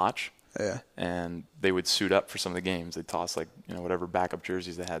out and watch. Yeah. And they would suit up for some of the games. They'd toss whatever backup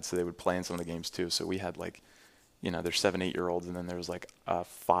jerseys they had, so they would play in some of the games too. So we had there's 7, 8-year-olds, and then there was like a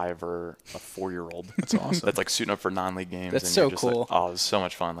 5 or a 4-year-old. That's awesome. That's like suiting up for non-league games. That's and so you're just cool. Like, it was so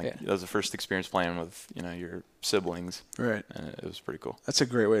much fun. That was the first experience playing with your siblings. Right. And it was pretty cool. That's a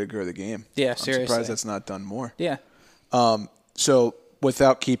great way to grow the game. Yeah, I'm seriously. surprised that's not done more. Yeah. So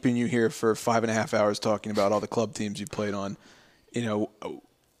without keeping you here for 5.5 hours talking about all the club teams you played on,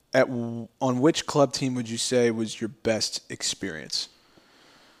 on which club team would you say was your best experience?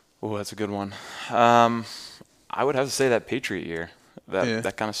 Oh, that's a good one. I would have to say that Patriot year.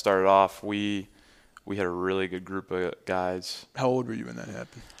 That kind of started off. We had a really good group of guys. How old were you when that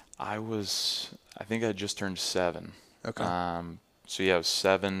happened? I think I had just turned 7. Okay. So yeah, I was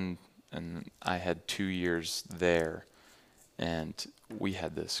 7, and I had 2 years there, and we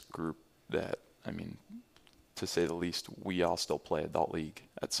had this group that, to say the least, we all still play adult league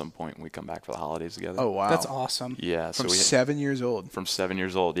at some point when we come back for the holidays together. Oh, wow. That's awesome. Yeah. From 7 years old? From 7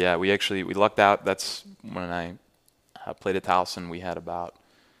 years old, yeah. We lucked out. That's when I played at Towson. We had about,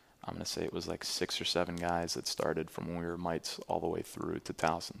 I'm going to say it was like 6 or 7 guys that started from when we were mites all the way through to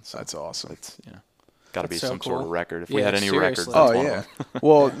Towson. So that's awesome. It's, got to be so some cool. sort of record. If we had any seriously. record, Oh, yeah.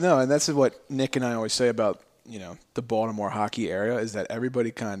 Well, no, and that's what Nick and I always say about the Baltimore hockey area, is that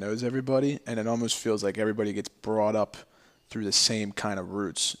everybody kind of knows everybody, and it almost feels like everybody gets brought up through the same kind of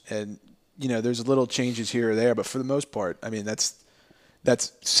roots. And, there's little changes here or there, but for the most part, that's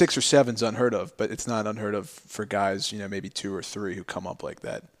 6 or 7's unheard of, but it's not unheard of for guys, maybe 2 or 3 who come up like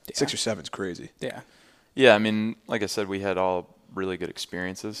that. Yeah. 6 or 7's crazy. Yeah. Yeah, like I said, we had all really good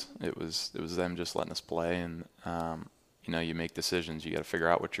experiences. It was them just letting us play, and you make decisions. You got to figure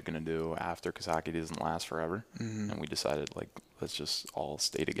out what you're going to do after, because hockey doesn't last forever. Mm-hmm. And we decided, let's just all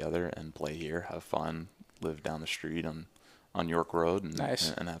stay together and play here, have fun, live down the street on York Road, and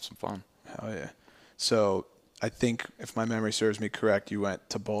have some fun. Hell yeah. So I think, if my memory serves me correct, you went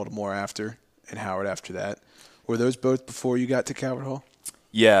to Baltimore after and Howard after that. Were those both before you got to Calvert Hall?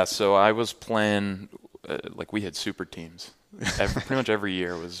 Yeah, so I was playing, we had super teams. Pretty much every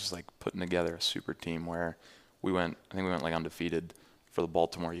year was just like putting together a super team where we went like undefeated for the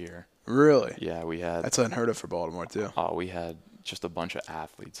Baltimore year. Really? Yeah, we had. That's unheard of for Baltimore too. Oh, we had just a bunch of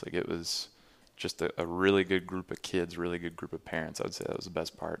athletes. It was just a really good group of kids, really good group of parents. I would say that was the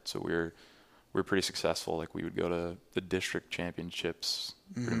best part. So we were pretty successful. We would go to the district championships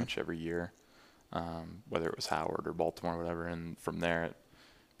pretty much every year, whether it was Howard or Baltimore or whatever. And from there, it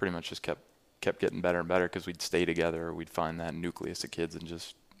pretty much just kept getting better and better, because we'd stay together, or we'd find that nucleus of kids, and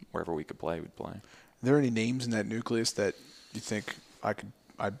just wherever we could play, we'd play. Are there any names in that nucleus that you think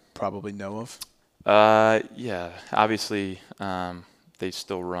I'd probably know of? Yeah, obviously they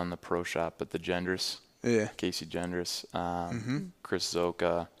still run the pro shop, but the Gendris, Casey Gendris, Chris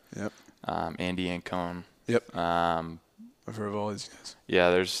Zoka, Andy Ancone. Yep. I've heard of all these guys.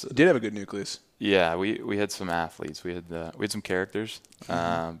 Yeah, you did have a good nucleus. Yeah, we had some athletes. We had some characters,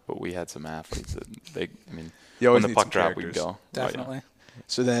 but we had some athletes that when the puck dropped, we'd go. Definitely. Yeah.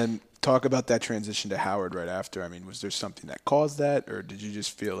 So then, talk about that transition to Howard right after. Was there something that caused that, or did you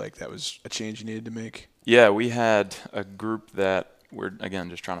just feel like that was a change you needed to make? Yeah, we had a group that were, again,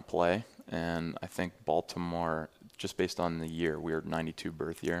 just trying to play, and I think Baltimore, just based on the year, we were 92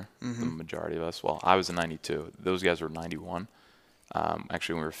 birth year, the majority of us. Well, I was a 92. Those guys were 91.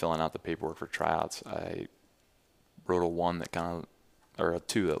 Actually, when we were filling out the paperwork for tryouts, I wrote a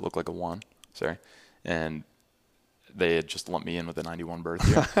 2 that looked like a 1. Sorry. And they had just lumped me in with a 91 birth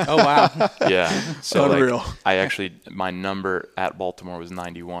year. Oh, wow. Yeah. So Unreal. my number at Baltimore was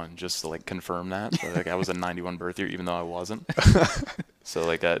 91, just to like confirm that. So, like I was a 91 birth year, even though I wasn't. So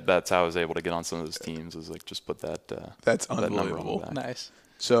like that's how I was able to get on some of those teams, is like just put that. That's that unbelievable. Number on the back. Nice.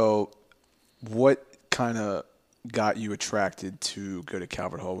 So, what kind of got you attracted to go to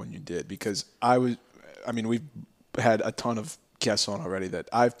Calvert Hall when you did? Because we've had a ton of guests on already that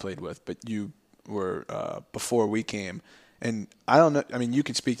I've played with, but you were before we came. And I don't know, I mean, you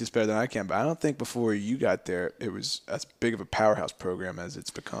can speak this better than I can, but I don't think before you got there it was as big of a powerhouse program as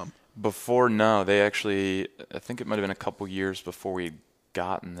it's become. Before, no. They actually, I think it might have been a couple years before we had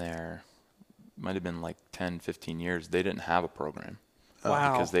gotten there. Might have been like 10, 15 years. They didn't have a program.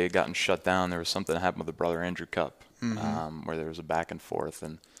 Wow. Because they had gotten shut down. There was something that happened with the Brother Andrew Cup, where there was a back and forth,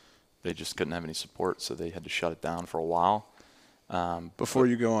 and they just couldn't have any support, so they had to shut it down for a while. Before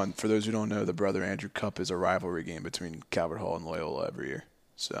you go on, for those who don't know, the Brother Andrew Cup is a rivalry game between Calvert Hall and Loyola every year.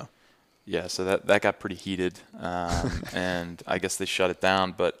 So, yeah, so that got pretty heated, and I guess they shut it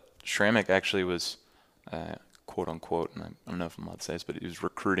down. But Schrammick actually was, quote unquote, and I don't know if I'm allowed to say this, but he was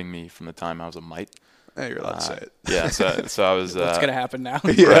recruiting me from the time I was a mite. Yeah, you're allowed to say it. Yeah, so I was. What's gonna happen now?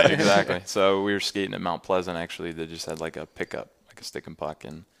 Yeah. Right, exactly. So we were skating at Mount Pleasant. Actually, they just had like a pickup, like a stick and puck,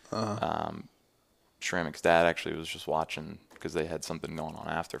 and Schrammick's dad actually was just watching because they had something going on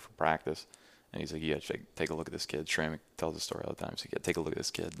after for practice, and he's like, "You got to take a look at this kid." Schrammick tells the story all the time. So, "Yeah, take a look at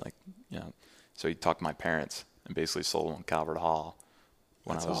this kid." Like, you know, so he talked to my parents and basically sold on Calvert Hall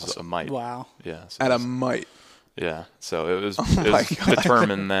when I was a mite. Wow. Yeah. So At a mite. Yeah. So it was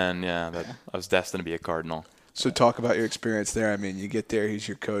determined then, that I was destined to be a Cardinal. So talk about your experience there. I mean, you get there, he's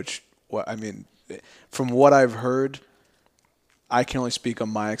your coach. From what I've heard, I can only speak on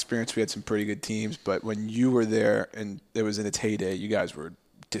my experience. We had some pretty good teams, but when you were there and it was in its heyday, you guys were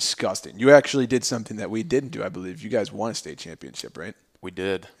disgusting. You actually did something that we didn't do, I believe. You guys won a state championship, right? We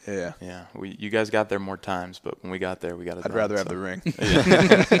did. Yeah. Yeah. You guys got there more times, but when we got there, we got it. I'd rather have the ring.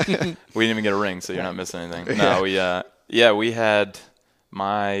 Yeah. We didn't even get a ring, so you're not missing anything. No, we had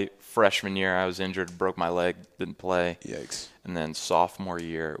my freshman year, I was injured, broke my leg, didn't play. Yikes. And then sophomore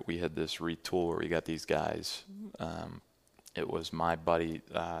year, we had this retool where we got these guys. It was my buddy,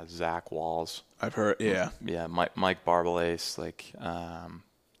 Zach Walls. I've heard, yeah. Yeah, Mike Barbalace, like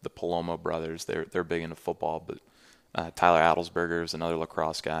the Palomo brothers. They're big into football, but Tyler Adelsberger is another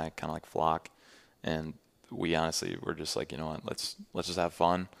lacrosse guy, kind of like Flock. And we honestly were just like, you know what, let's just have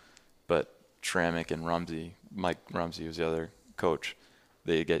fun. But Schrammick and Rumsey, Mike Rumsey was the other coach.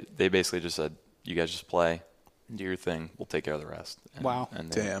 They basically just said, you guys just play, do your thing, we'll take care of the rest. And, wow. And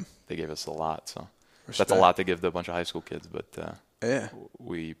damn. They gave us a lot, so Respect. that's a lot to give to a bunch of high school kids, but yeah,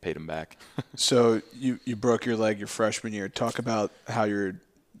 we paid them back. So you broke your leg your freshman year. Talk about how you're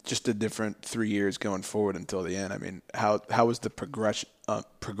just a different 3 years going forward until the end. I mean, how was the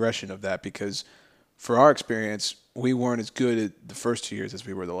progression of that? Because for our experience, we weren't as good at the first 2 years as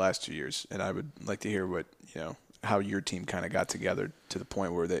we were the last 2 years. And I would like to hear how your team kind of got together to the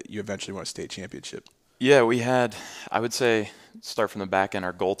point where that you eventually won a state championship. Yeah, we had, I would say, start from the back end,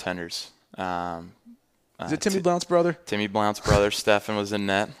 our goaltenders. Is it Timmy Blount's brother? Timmy Blount's brother, Stefan, was in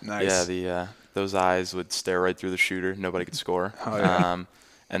net. Nice. Yeah, those eyes would stare right through the shooter. Nobody could score. Oh, yeah.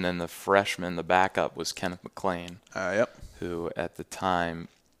 And then the freshman, the backup, was Kenneth McLean, Yep. who at the time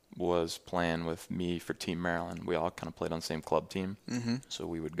was playing with me for Team Maryland. We all kind of played on the same club team. Mm-hmm. So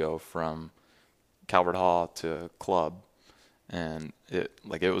we would go from Calvert Hall to club, and it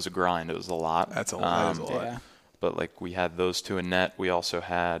was a grind. It was a lot. That's a lot. That is a lot. Yeah. But like we had those two in net. We also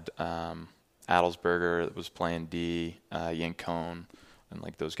had Adelsberger that was playing D, Yancone, and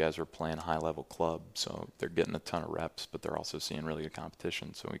like those guys were playing high level club, so they're getting a ton of reps, but they're also seeing really good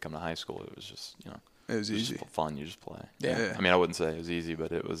competition. So when we come to high school, it was just it was easy, just fun. You just play. Yeah. I mean, I wouldn't say it was easy,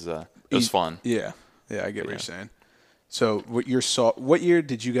 but it was fun. Yeah, I get what you're saying. So what year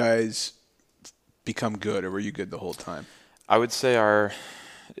did you guys become good, or were you good the whole time? I would say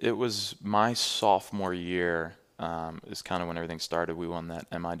it was my sophomore year is kind of when everything started. We won that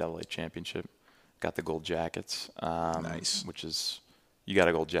MIAA championship, got the gold jackets. Nice. Which is, you got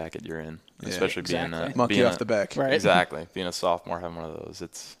a gold jacket, you're in. Especially being a monkey off the back. Right. Exactly. Being a sophomore, having one of those,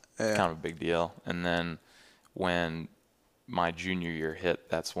 it's kind of a big deal. And then when my junior year hit,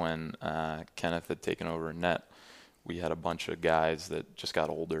 that's when Kenneth had taken over in net. We had a bunch of guys that just got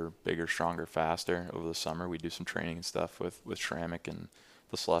older, bigger, stronger, faster over the summer. We do some training and stuff with Schrammick and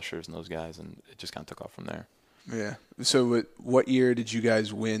the Slushers and those guys, and it just kind of took off from there. Yeah. So what year did you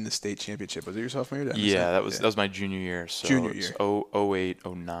guys win the state championship? Was it your sophomore year? Yeah, that was my junior year. So junior year. It was 08,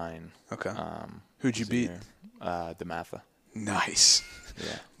 09. Okay. Who'd you beat? DeMatha. Nice.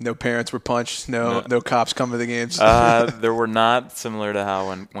 Yeah. No parents were punched. No cops come to the games. There were not, similar to how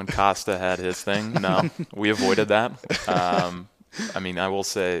when Costa had his thing. No, we avoided that. I mean, I will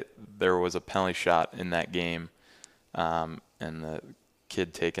say there was a penalty shot in that game, and the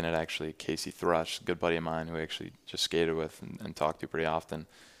kid taking it, actually, Casey Thrush, a good buddy of mine who I actually just skated with and talked to pretty often,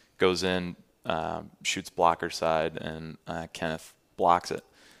 goes in, shoots blocker side, and Kenneth blocks it.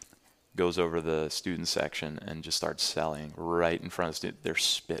 Goes over the student section and just starts selling right in front of the student. They're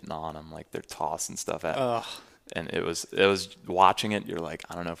spitting on him, like they're tossing stuff at him. And it was watching it, you're like,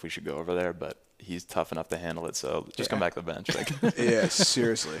 I don't know if we should go over there, but he's tough enough to handle it, so just come back to the bench. Like, yeah,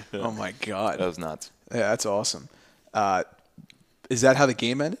 seriously. Yeah. Oh my God. That was nuts. Yeah, that's awesome. Is that how the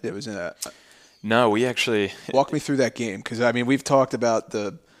game ended? It was in a No, we actually walk me through that game, because I mean, we've talked about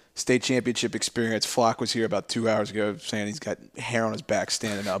the state championship experience. Flock was here about 2 hours ago saying he's got hair on his back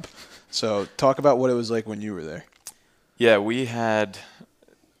standing up. So talk about what it was like when you were there. Yeah, we had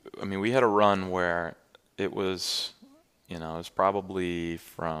a run where it was, it was probably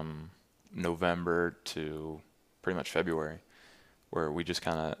from November to pretty much February, where we just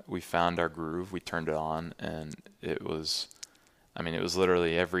we found our groove, we turned it on, and it was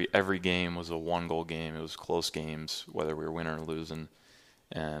literally every game was a 1-goal game. It was close games, whether we were winning or losing,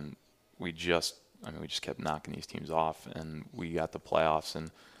 and we just kept knocking these teams off, and we got the playoffs.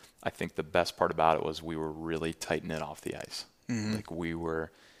 And I think the best part about it was we were really tight-knit off the ice. Mm-hmm. Like we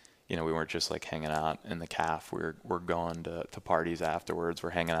were, we weren't just like hanging out in the calf. We're going to parties afterwards.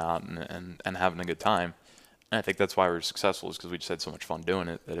 We're hanging out and having a good time. And I think that's why we were successful, is because we just had so much fun doing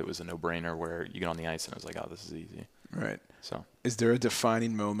it that it was a no-brainer where you get on the ice and it was like, oh, this is easy. Right. So, is there a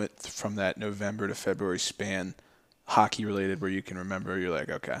defining moment from that November to February span, hockey-related, where you can remember you're like,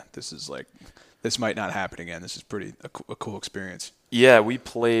 okay, this might not happen again. This is a cool experience. Yeah, we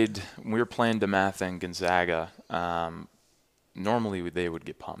were playing DeMatha and Gonzaga. Normally they would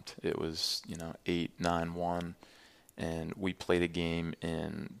get pumped. It was, 8-9-1, and we played a game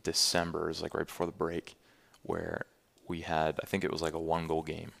in December, it was like right before the break, where we had, I think it was like a 1-goal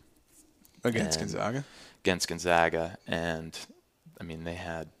game. Against Gonzaga? Against Gonzaga, and they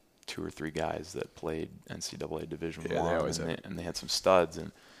had 2 or 3 guys that played NCAA Division I, and they had some studs,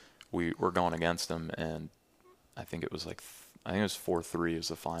 and we were going against them, and I think it was 4-3 was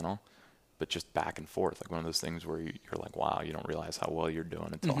the final, but just back and forth, like one of those things where you're like, wow, you don't realize how well you're doing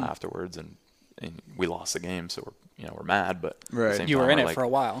until afterwards, and we lost the game, so we're mad, but right. At the same time, in it for a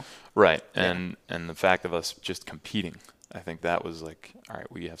while, right? And the fact of us just competing, I think that was like, all right,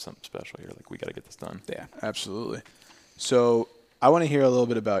 we have something special here, like we got to get this done. Yeah, absolutely. So I want to hear a little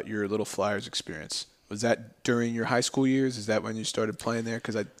bit about your Little Flyers experience. Was that during your high school years? Is that when you started playing there?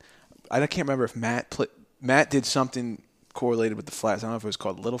 Because I can't remember if Matt did something correlated with the Flyers. I don't know if it was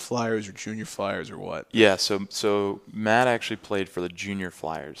called Little Flyers or Junior Flyers or what. Yeah, so Matt actually played for the Junior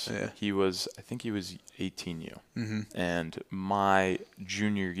Flyers. Yeah. I think he was 18U. Mm-hmm. And my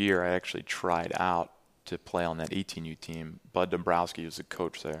junior year, I actually tried out to play on that 18U team. Bud Dombrowski was the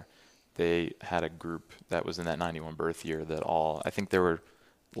coach there. They had a group that was in that 91 birth year that I think there were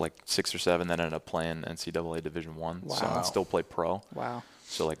like 6 or 7 that ended up playing NCAA Division I. Wow. So and still play pro. Wow.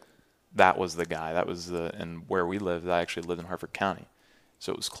 So like that was the guy. And where we lived, I actually lived in Harford County.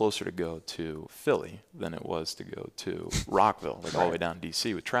 So it was closer to go to Philly than it was to go to Rockville, like all the way down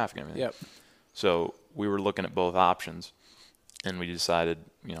D.C. with traffic and everything. Yep. So we were looking at both options, and we decided,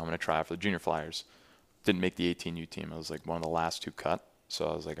 I'm going to try out for the Junior Flyers. Didn't make the 18U team. I was like one of the last 2 cut. So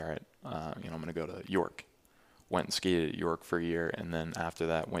I was like, all right, I'm going to go to York. Went and skated at York for a year, and then after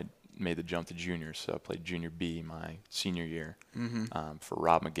that made the jump to juniors. So I played Junior B my senior year for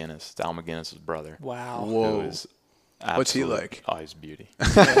Rob McGinnis, Dal McGinnis' brother. Wow. Whoa. What's he like? Oh, he's a beauty.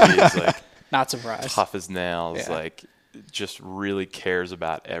 He's like not surprised. Tough as nails, like just really cares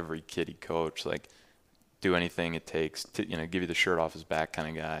about every kid he coached. Like do anything it takes to give you the shirt off his back kind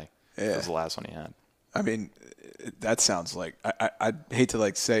of guy. Yeah. That was the last one he had. I mean, that sounds like I'd hate to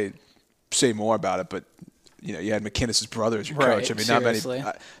like say more about it, but you had McKinnis' brother as your coach. I mean, seriously. Not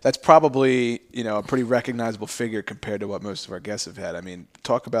many. That's probably a pretty recognizable figure compared to what most of our guests have had. I mean,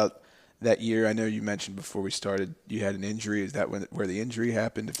 talk about that year. I know you mentioned before we started you had an injury. Is that where the injury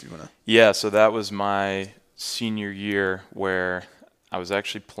happened? If you want to. Yeah, so that was my senior year where I was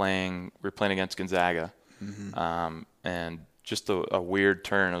actually playing. We were playing against Gonzaga, and just a weird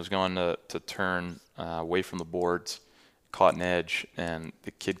turn. I was going to turn away from the boards, caught an edge, and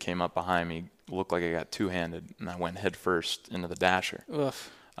the kid came up behind me. Looked like I got two-handed, and I went head first into the dasher. Ugh.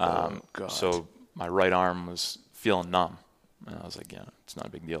 God. So my right arm was feeling numb, and I was like, yeah, it's not a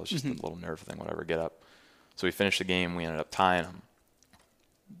big deal. It's just a little nerve thing, whatever, get up. So we finished the game. We ended up tying them.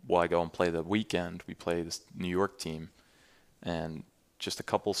 Well, I go and play the weekend. We play this New York team. and just a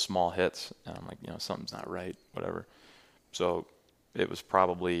couple small hits, and I'm like, something's not right, whatever. So it was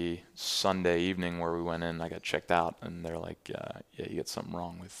probably Sunday evening where we went in. I got checked out, and they're like, yeah, you got something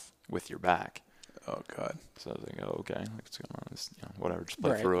wrong with your back. Oh God. So I was like, oh, okay, like, what's going on? It's, whatever, just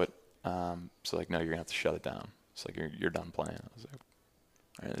play through it. So like, no, you're gonna have to shut it down. It's like you're done playing. I was like,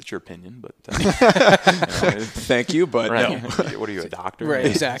 all right, that's your opinion, but thank you, but no. What are you, a doctor? Right,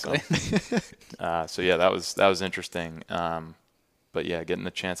 exactly. So yeah, that was interesting. But yeah, getting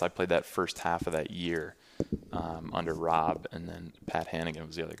the chance, I played that first half of that year under Rob, and then Pat Hannigan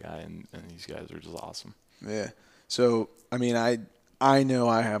was the other guy, and these guys were just awesome. Yeah. So I mean, I know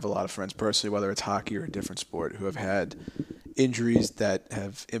I have a lot of friends personally, whether it's hockey or a different sport, who have had injuries that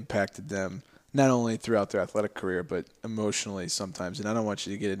have impacted them not only throughout their athletic career, but emotionally sometimes. And I don't want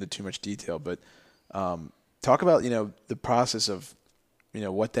you to get into too much detail, but talk about, the process of,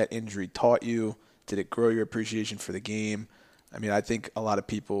 what that injury taught you. Did it grow your appreciation for the game? I mean, I think a lot of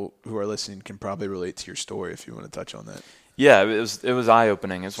people who are listening can probably relate to your story if you want to touch on that. Yeah, it was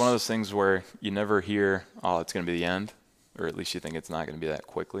eye-opening. It's one of those things where you never hear, oh, it's going to be the end, or at least you think it's not going to be that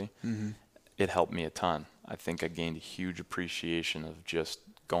quickly. Mm-hmm. It helped me a ton. I think I gained a huge appreciation of just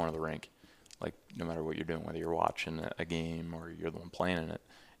going to the rink. Like, no matter what you're doing, whether you're watching a game or you're the one playing in it,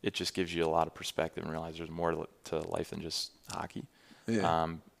 it just gives you a lot of perspective and realize there's more to life than just hockey. Yeah.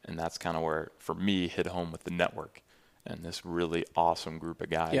 And that's kind of where, for me, hit home with the network and this really awesome group of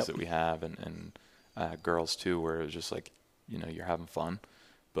guys that we have, and girls too, where it was just like, you're having fun,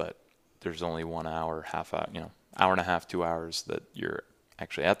 but there's only 1 hour, half hour, hour and a half, 2 hours that you're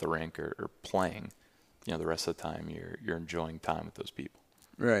actually at the rink or playing. The rest of the time you're enjoying time with those people.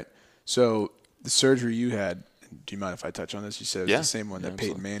 Right. So the surgery you had, do you mind if I touch on this? You said it was the same one that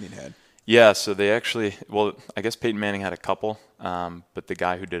Peyton Manning had. Yeah, so they actually, I guess Peyton Manning had a couple, but the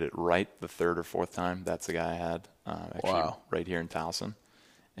guy who did it right the third or fourth time, that's the guy I had right here in Towson.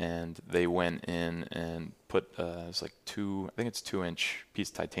 And they went in and put, it's like 2-inch piece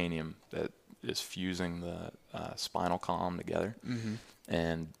of titanium that is fusing the spinal column together. Mm-hmm.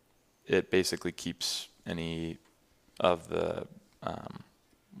 And it basically keeps any of the,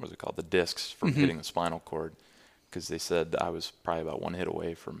 what's it called, the discs from hitting the spinal cord, because they said I was probably about one hit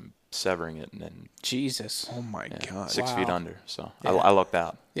away from severing it, and then Jesus, oh my God, 6 feet under. So I lucked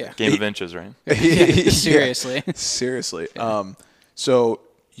out. Yeah, game of inches, right? Seriously. Seriously. So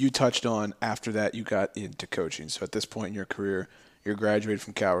you touched on, after that you got into coaching. So at this point in your career, you're graduated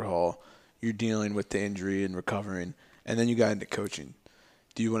from Coward Hall, you're dealing with the injury and recovering, and then you got into coaching.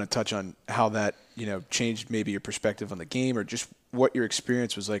 Do you want to touch on how that, changed maybe your perspective on the game, or just what your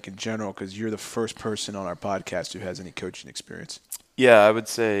experience was like in general? Because you're the first person on our podcast who has any coaching experience. Yeah, I would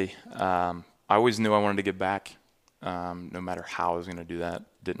say I always knew I wanted to get back, no matter how I was going to do that.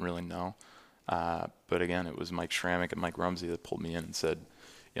 Didn't really know. But again, it was Mike Schrammick and Mike Rumsey that pulled me in and said,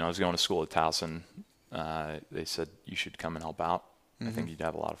 I was going to school at Towson. They said, you should come and help out. Mm-hmm. I think you'd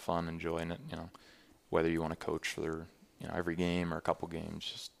have a lot of fun enjoying it, whether you want to coach for every game or a couple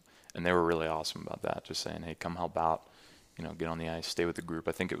games. And they were really awesome about that, just saying, hey, come help out, get on the ice, stay with the group.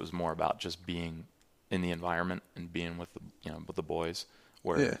 I think it was more about just being in the environment and being with the boys,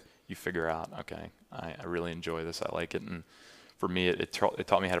 where you figure out, okay, I really enjoy this, I like it. And for me, it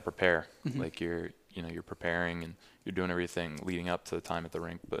taught me how to prepare. Mm-hmm. Like you're preparing and you're doing everything leading up to the time at the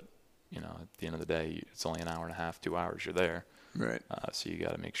rink, but at the end of the day, it's only an hour and a half, 2 hours you're there. Right. So you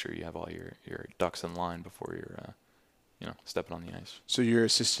got to make sure you have all your ducks in line before you're stepping on the ice. So you're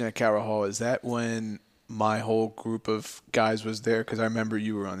assistant at Coward Hall. Is that when my whole group of guys was there? Because I remember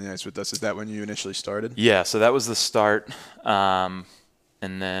you were on the ice with us. Is that when you initially started? Yeah, so that was the start. And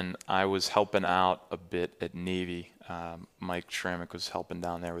then I was helping out a bit at Navy. Mike Schrammick was helping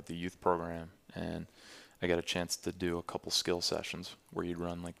down there with the youth program. And I got a chance to do a couple skill sessions where you'd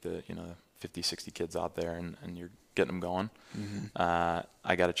run like the 50, 60 kids out there and you're getting them going. Mm-hmm.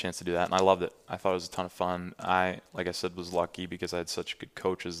 I got a chance to do that, and I loved it. I thought it was a ton of fun. Like I said, was lucky because I had such good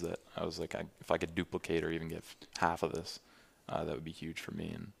coaches that I was like, if I could duplicate or even get half of this, that would be huge for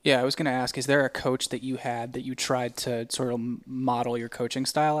me. And yeah, I was going to ask, is there a coach that you had that you tried to sort of model your coaching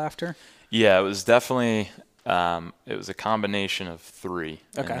style after? Yeah, it was definitely it was a combination of three,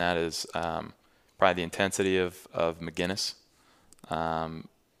 okay. And that is probably the intensity of McGinnis.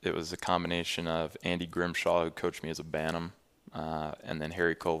 It was a combination of Andy Grimshaw, who coached me as a Bantam, and then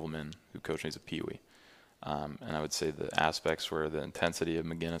Harry Kovelman, who coached me as a Pee-wee. And I would say the aspects were the intensity of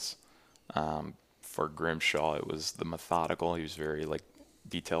McGinnis. For Grimshaw, it was the methodical. He was very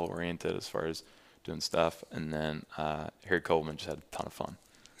detail-oriented as far as doing stuff. And then Harry Kovelman just had a ton of fun.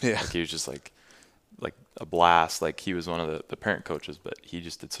 Yeah. He was just like a blast. Like, he was one of the parent coaches, but he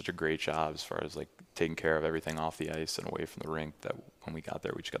just did such a great job as far as like taking care of everything off the ice and away from the rink, that when we got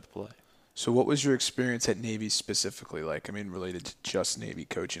there, we just got to play. So what was your experience at Navy specifically like? I mean, related to just Navy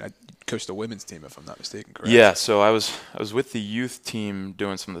coaching. I coached the women's team, if I'm not mistaken, correct? Yeah, so I was with the youth team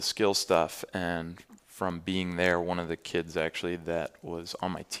doing some of the skill stuff, and from being there, one of the kids actually that was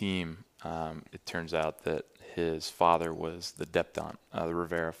on my team, it turns out that his father was the Deptant, the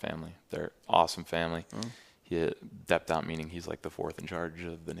Rivera family. They're awesome family. Deptant meaning he's like the fourth in charge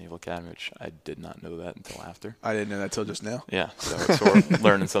of the Naval Academy, which I did not know that until after. I didn't know that till just now. Yeah, so we're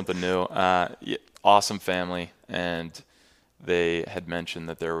learning something new. Awesome family, and they had mentioned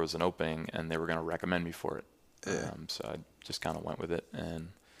that there was an opening, and they were going to recommend me for it. Yeah. So I just kind of went with it, and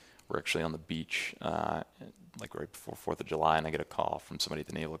we're actually on the beach, like right before 4th of July, and I get a call from somebody at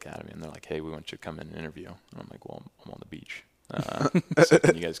the Naval Academy, and they're like, "Hey, we want you to come in and interview." And I'm like, "Well, I'm on the beach. So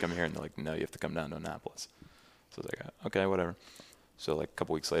can you guys come here?" And they're like, "No, you have to come down to Annapolis." So I was like, "Okay, whatever." So like a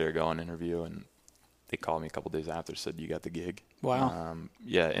couple weeks later, I go on an interview, and they called me a couple days after, said, "You got the gig." Wow.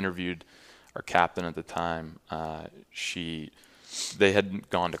 Interviewed our captain at the time. They hadn't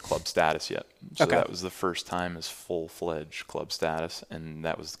gone to club status yet. So that was the first time as full-fledged club status, and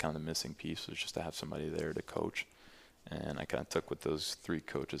that was kind of the missing piece, was just to have somebody there to coach. And I kind of took what those 3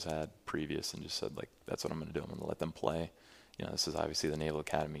 coaches had previous and just said, like, that's what I'm going to do. I'm going to let them play. You know, this is obviously the Naval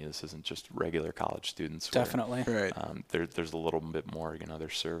Academy. This isn't just regular college students. Definitely. Right. There's a little bit more, they're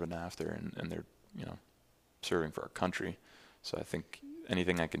serving after, and they're, serving for our country. So I think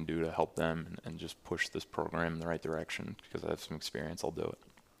anything I can do to help them and just push this program in the right direction, because I have some experience, I'll do it.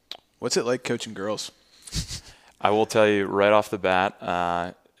 What's it like coaching girls? I will tell you right off the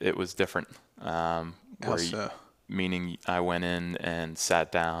bat, it was different. Meaning I went in and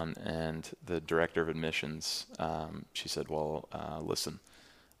sat down, and the director of admissions, she said, "Well, listen,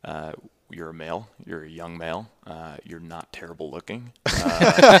 you're a male, you're a young male, you're not terrible looking."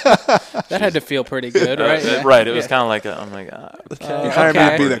 That had to feel pretty good, right? Right. It was kind of like, I'm like, okay. You hired me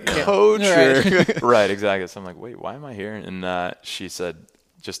to be the coach? Right. Right, exactly. So I'm like, wait, why am I here? And she said,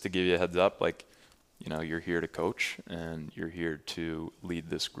 just to give you a heads up, like, you're here to coach, and you're here to lead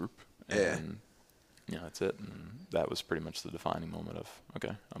this group. And, that's it. And that was pretty much the defining moment of,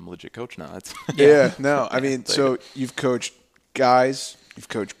 okay, I'm a legit coach now. I mean, so you've coached guys, you've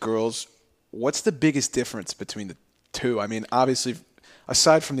coached girls. What's the biggest difference between the two? I mean, obviously,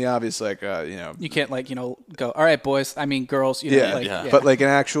 aside from the obvious, you can't go, all right, boys. I mean, girls. But like an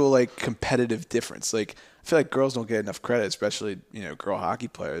actual like competitive difference. Like, I feel like girls don't get enough credit, especially girl hockey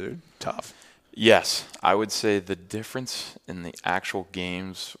players. They're tough. Yes, I would say the difference in the actual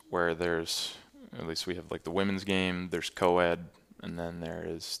games, where there's, at least we have like the women's game, there's co-ed, and then there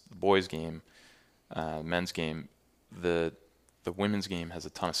is the boys' game, men's game. The women's game has a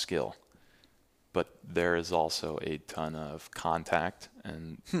ton of skill, but there is also a ton of contact,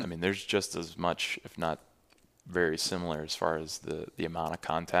 and I mean, there's just as much, if not very similar, as far as the amount of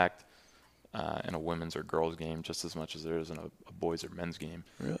contact in a women's or girls' game, just as much as there is in a boys' or men's game.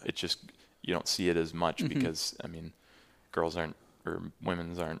 Really? It's just, you don't see it as much because, I mean,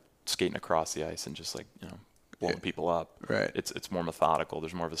 women's aren't skating across the ice and just like, blowing people up. Right. It's more methodical.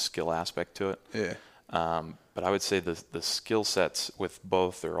 There's more of a skill aspect to it. Yeah. But I would say the skill sets with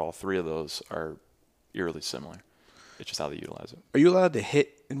both or all 3 of those are eerily similar. It's just how they utilize it. Are you allowed to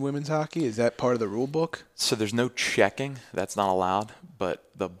hit in women's hockey? Is that part of the rule book? So there's no checking. That's not allowed. But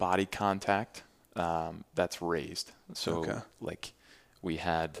the body contact, that's raised. So like we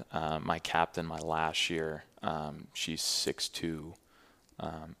had my captain my last year, she's 6'2",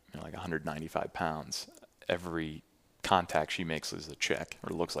 like 195 pounds. Every contact she makes is a check,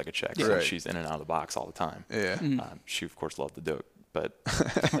 or looks like a check. So she's in and out of the box all the time. Yeah. She of course loved to do it, but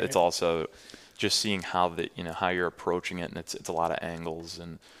it's also just seeing how how you're approaching it, and it's a lot of angles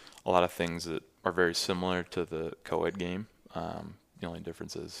and a lot of things that are very similar to the co-ed game. The only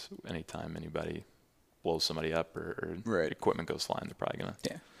difference is anytime anybody blows somebody up or equipment goes flying, they're probably gonna.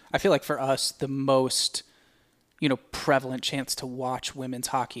 Yeah, I feel like for us the most prevalent chance to watch women's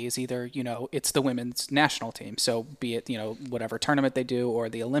hockey is either, it's the women's national team. So be it, whatever tournament they do or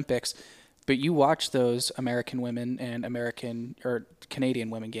the Olympics, but you watch those American women and American or Canadian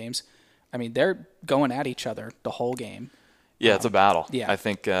women games. I mean, they're going at each other the whole game. Yeah, it's a battle. Yeah. I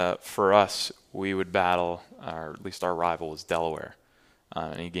think for us, we would battle, or at least our rival was Delaware.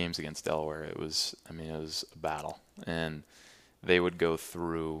 Any games against Delaware, it was a battle. And they would go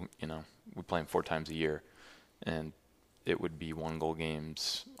through, we play them 4 times a year. And it would be 1-goal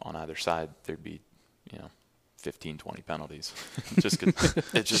games on either side. There'd be, 15, 20 penalties. Just 'cause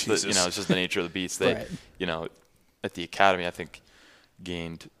it's just it's just the nature of the beast. They, at the academy, I think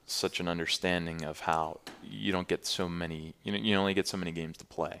gained such an understanding of how you don't get so many, you only get so many games to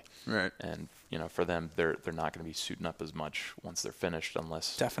play. Right. And, for them, they're not going to be suiting up as much once they're finished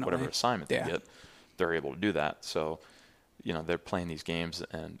unless Definitely. whatever assignment they get, they're able to do that. So, they're playing these games,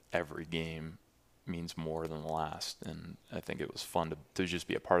 and every game means more than the last. And I think it was fun to just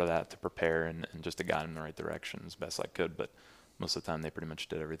be a part of that, to prepare and just to guide them in the right direction as best I could. But most of the time, they pretty much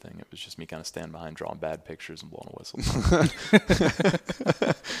did everything. It was just me kind of standing behind, drawing bad pictures and blowing a whistle.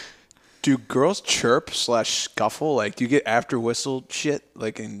 Do girls chirp / scuffle? Like, do you get after whistle shit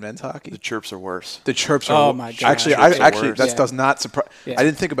like in men's hockey? The chirps are worse. The chirps are. Oh my god! Actually, that does not surprise. Yeah. I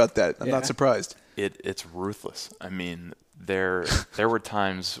didn't think about that. I'm not surprised. It's ruthless. I mean, there were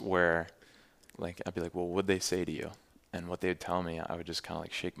times where, like, I'd be like, "Well, what'd they say to you?" And what they would tell me, I would just kind of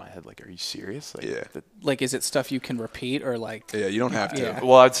like shake my head, like, "Are you serious?" Like, like, is it stuff you can repeat or like? Yeah, you don't have to.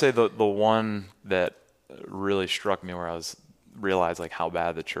 Well, I'd say the one that really struck me, where I realized like how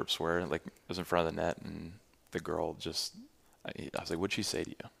bad the chirps were. Like, I was in front of the net, and the girl just, I was like, "What'd she say to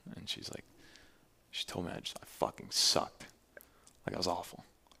you?" And she told me I fucking sucked. Like, I was awful.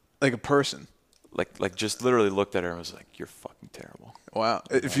 Like a person. Like just literally looked at her and was like, "You're fucking terrible." Wow.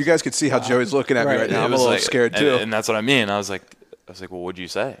 If you guys could see how Joey's looking at me right now, I'm a little scared too. And that's what I mean. I was like, "Well, what'd you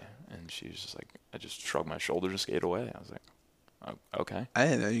say?" And she was just like, I just shrugged my shoulders and skated away. I was like, "Oh, okay." I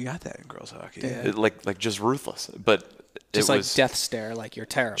didn't know you got that in girls hockey. Yeah. Like just ruthless, but just like death stare, like you're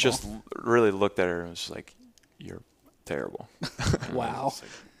terrible. Just really looked at her and was like, "You're terrible." Wow.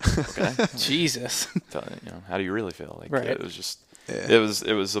 Like, okay. Jesus. How do you really feel? Like, right. It was just, it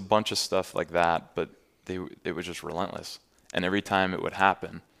was a bunch of stuff like that, but it was just relentless. And every time it would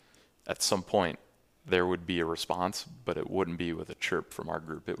happen, at some point, there would be a response, but it wouldn't be with a chirp from our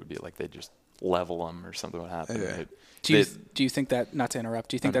group. It would be like they'd just level them or something would happen. Yeah. Do you think that, not to interrupt,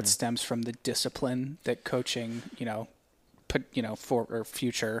 do you think that stems from the discipline that coaching, for or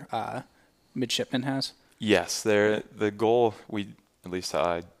future midshipmen has? Yes, the goal, at least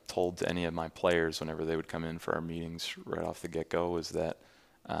I told to any of my players whenever they would come in for our meetings right off the get-go, was that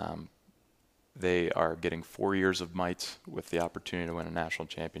they are getting 4 years of mites with the opportunity to win a national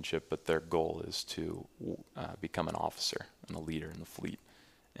championship, but their goal is to become an officer and a leader in the fleet.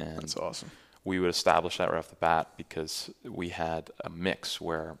 And that's awesome. We would establish that right off the bat because we had a mix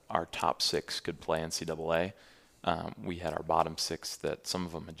where our top 6 could play NCAA. We had our bottom 6 that some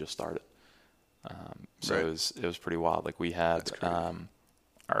of them had just started. So right. it was pretty wild. Like, we had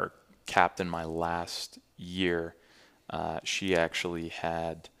our captain my last year. She actually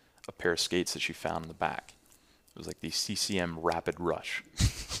had a pair of skates that she found in the back. It was like the CCM Rapid Rush.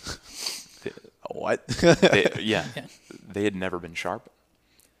 What? They had never been sharpened.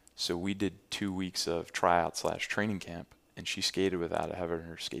 So we did 2 weeks of tryout / training camp, and she skated without having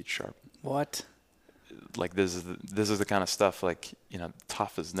her skates sharpened. What? Like, this is the kind of stuff, like,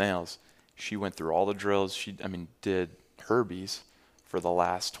 tough as nails. She went through all the drills. She did Herbies for the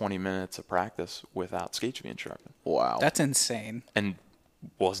last 20 minutes of practice without skates being sharpened. Wow. That's insane. And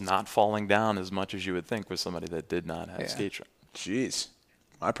was not falling down as much as you would think with somebody that did not have skates sharpened. Jeez.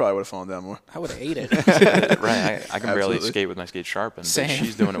 I probably would have fallen down more. I would have ate it. Right. I can barely skate with my skates sharpened. Same. But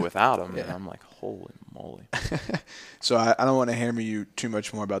she's doing it without them. And I'm like, holy moly. So I don't want to hammer you too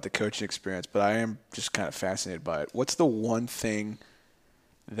much more about the coaching experience, but I am just kind of fascinated by it. What's the one thing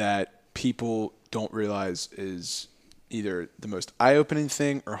that people don't realize is either the most eye-opening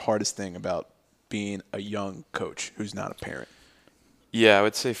thing or hardest thing about being a young coach who's not a parent? Yeah, I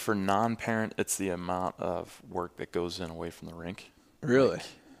would say for non-parent, it's the amount of work that goes in away from the rink. Really? Like,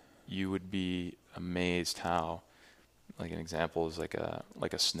 you would be amazed how, like, an example is like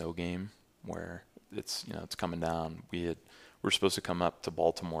a snow game where it's coming down. We're supposed to come up to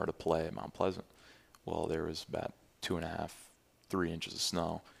Baltimore to play at Mount Pleasant. Well, there was about 2.5, 3 inches of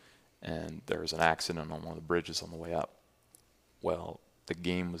snow, and there was an accident on one of the bridges on the way up. Well, the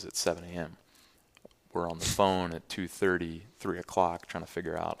game was at 7 a.m. We're on the phone at 2:30, 3 o'clock, trying to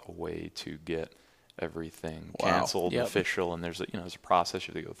figure out a way to get everything canceled, official, and there's a process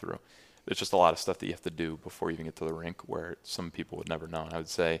you have to go through. There's just a lot of stuff that you have to do before you even get to the rink where some people would never know. And I would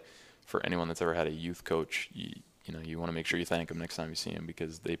say for anyone that's ever had a youth coach, you want to make sure you thank them next time you see them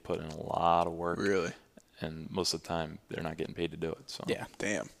because they put in a lot of work. Really? And most of the time they're not getting paid to do it. So yeah.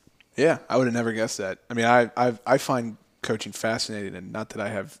 Damn. Yeah, I would have never guessed that. I mean, I find coaching fascinating, and not that I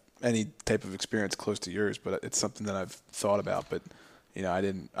have any type of experience close to yours, but it's something that I've thought about. But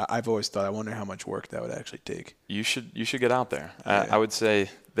I've always thought, I wonder how much work that would actually take. You should get out there. Yeah. I would say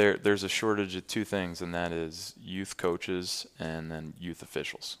there's a shortage of 2 things, and that is youth coaches and then youth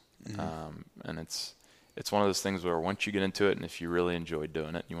officials. Mm-hmm. And it's one of those things where once you get into it, and if you really enjoy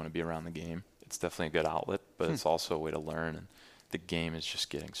doing it, you want to be around the game, it's definitely a good outlet, but it's also a way to learn. And the game is just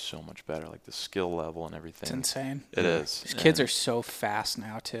getting so much better, like the skill level and everything. It's insane. It is. These kids are so fast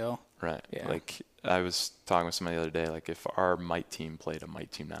now too. Right. Yeah. Like I was talking with somebody the other day, like if our might team played a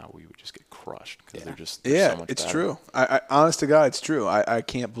might team now, we would just get crushed because they're so much it's better. true. I honest to God, it's true. I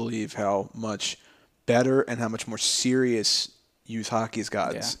can't believe how much better and how much more serious youth hockey has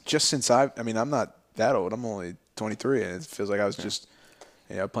gotten. Yeah. Just since I'm not that old. I'm only 23, and it feels like I was just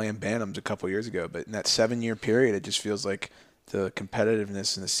playing Bantams a couple years ago. But in that 7-year period, it just feels like the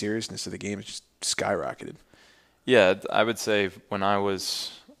competitiveness and the seriousness of the game has just skyrocketed. Yeah, I would say when I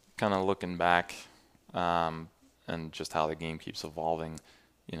was kind of looking back and just how the game keeps evolving,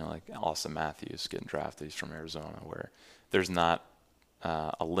 like Austin Matthews getting drafted, he's from Arizona, where there's not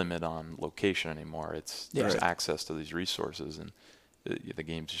a limit on location anymore. There's access to these resources, and the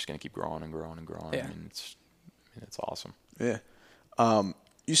game's just going to keep growing and growing and growing. Yeah. I mean, it's awesome. Yeah.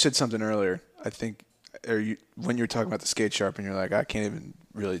 You said something earlier, I think, when you were talking about the skate sharpen, you're like, I can't even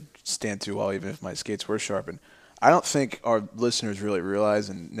really stand too well even if my skates were sharpened. I don't think our listeners really realize,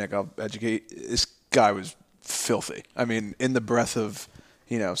 and Nick, I'll educate, this guy was filthy. I mean, in the breath of,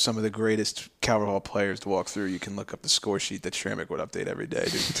 some of the greatest Calvert Hall players to walk through, you can look up the score sheet that Schrammick would update every day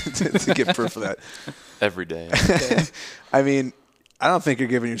to get proof of that. Every day. I mean, I don't think you're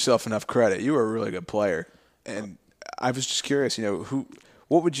giving yourself enough credit. You were a really good player. And I was just curious,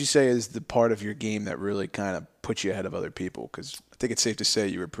 what would you say is the part of your game that really kind of put you ahead of other people? Because I think it's safe to say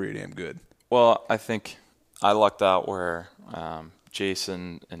you were pretty damn good. Well, I think I lucked out where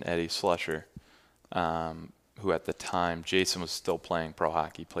Jason and Eddie Slusher, who at the time, Jason was still playing pro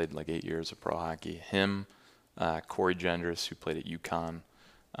hockey, played like 8 years of pro hockey. Him, Corey Gendris, who played at UConn,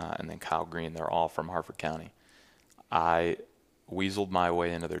 and then Kyle Green, they're all from Harford County. I weaseled my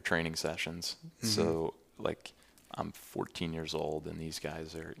way into their training sessions. Mm-hmm. So, I'm 14 years old, and these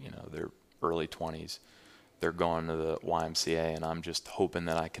guys are, they're early 20s. They're going to the YMCA, and I'm just hoping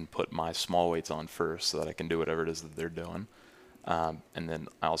that I can put my small weights on first so that I can do whatever it is that they're doing. And then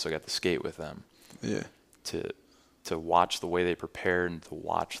I also got to skate with them. Yeah. To watch the way they prepared and to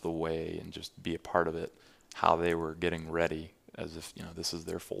watch the way and just be a part of it, how they were getting ready as if, this is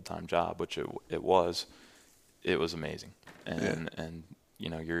their full-time job, which it was. It was amazing. And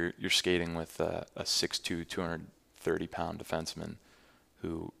you're skating with a 6'2", 230-pound defenseman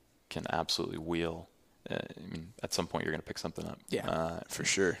who can absolutely wheel. I mean, at some point you're going to pick something up. Yeah, for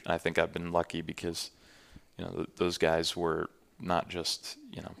sure. And I think I've been lucky because, those guys were not just,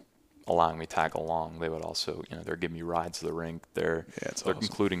 allowing me to tag along. They would also, they're giving me rides to the rink. They're awesome.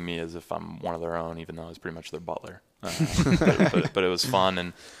 Including me as if I'm one of their own, even though I was pretty much their butler. But it was fun,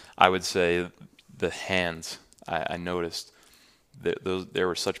 and I would say the hands. I noticed that there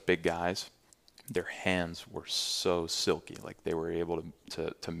were such big guys. Their hands were so silky. Like they were able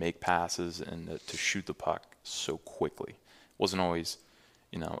to make passes and to shoot the puck so quickly. It wasn't always,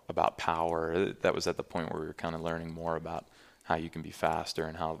 about power. That was at the point where we were kind of learning more about how you can be faster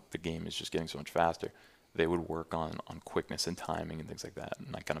and how the game is just getting so much faster. They would work on quickness and timing and things like that,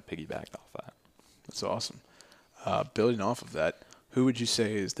 and I kind of piggybacked off that. That's awesome. Building off of that, who would you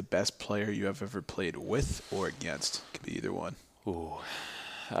say is the best player you have ever played with or against? Could be either one. Ooh.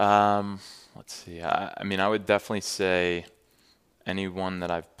 Let's see. I mean, I would definitely say anyone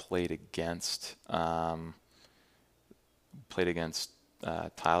that I've played against. Played against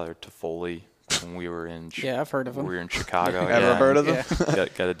Tyler Toffoli when we were in. I've heard of him. We were in Chicago. Ever heard of him?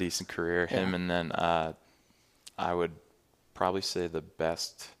 Got a decent career. Yeah. Him, and then I would probably say the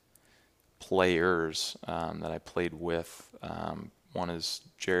best players that I played with. One is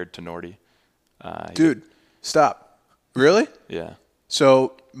Jared Tenorti. Dude, stop. Really? Yeah.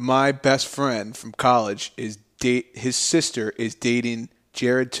 So my best friend from college his sister is dating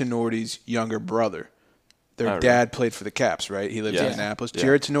Jared Tenorti's younger brother. Their dad played for the Caps, right? He lives in Annapolis. Yeah.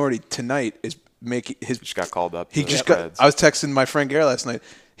 Jared Tenorti tonight is making his. Just got called up. I was texting my friend Gary last night.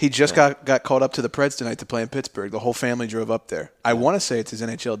 He just got called up to the Preds tonight to play in Pittsburgh. The whole family drove up there. I want to say it's his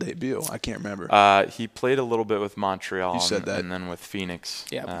NHL debut. I can't remember. He played a little bit with Montreal. You said that. And then with Phoenix.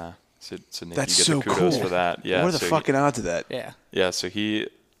 Yeah. So Nick, That's you get so the kudos cool for that. Yeah. What are the fucking odds of that? Yeah. Yeah. So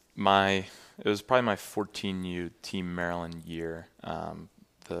it was probably my 14U Team Maryland year.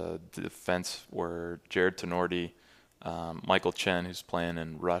 The defense were Jared Tenorti, Michael Chen, who's playing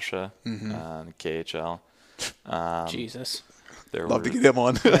in Russia, the KHL. Jesus. Love to get him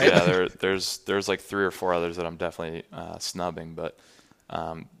on. Yeah, there's like 3 or 4 others that I'm definitely snubbing, but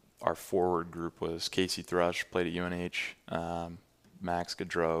our forward group was Casey Thrush, played at UNH, Max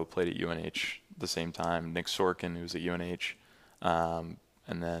Gaudreau played at UNH the same time, Nick Sorkin, who's at UNH,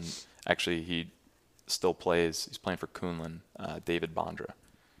 and then actually he still plays. He's playing for Kunlun, David Bondra.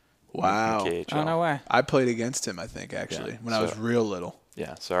 Wow. in KHL. Oh, no way. I played against him, I think, actually, when I was real little.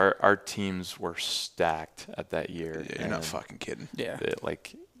 Yeah, so our teams were stacked at that year. Yeah, you're not fucking kidding. Yeah.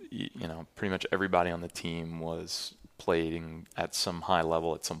 Pretty much everybody on the team was playing at some high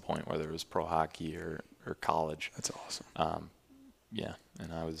level at some point, whether it was pro hockey or college. That's awesome. Yeah,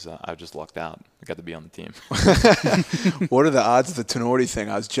 and I just lucked out. I got to be on the team. What are the odds of the Tenorti thing?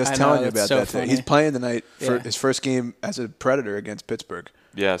 I was just telling you about that thing. He's playing tonight for his first game as a Predator against Pittsburgh.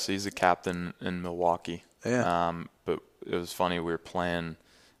 Yeah, so he's the captain in Milwaukee. Yeah. But it was funny. We were playing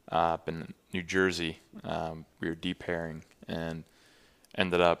up in New Jersey. We were de-pairing and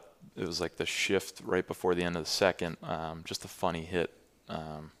ended up, it was like the shift right before the end of the second. Just a funny hit.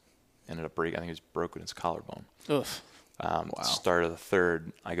 Ended up breaking. I think he was broken his collarbone. Oof. Wow. Start of the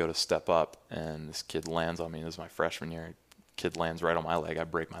third, I go to step up, and this kid lands on me. This is my freshman year. Kid lands right on my leg. I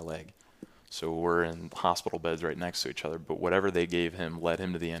break my leg. So we're in hospital beds right next to each other. But whatever they gave him led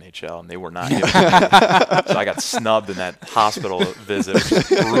him to the NHL, and they were not giving him. So I got snubbed in that hospital visit, which was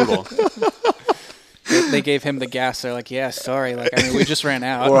brutal. They gave him the gas. They're like, yeah, sorry. Like, I mean, we just ran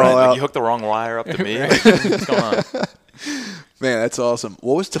out. Like, you hooked the wrong wire up to me. Like, what's going on? Man, that's awesome.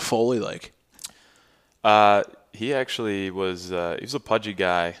 What was Toffoli like? He actually was he was a pudgy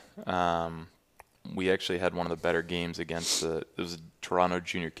guy. We actually had one of the better games against it was the Toronto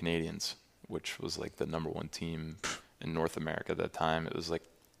Junior Canadiens, which was like the number one team in North America at that time. It was like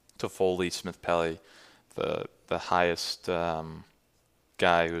Toffoli, Smith-Pelly. The highest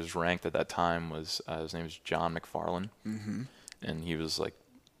guy who was ranked at that time was his name was John McFarlane, and he was like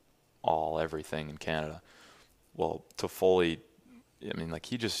everything in Canada. Well, Toffoli, I mean, like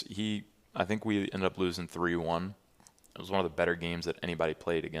I think we ended up losing 3-1. It was one of the better games that anybody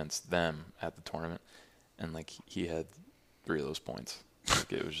played against them at the tournament, and like he had 3 of those points.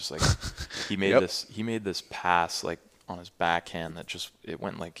 Like, it was just like he made this pass like on his backhand that just it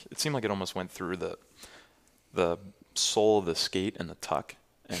seemed like it almost went through the sole of the skate and the tuck,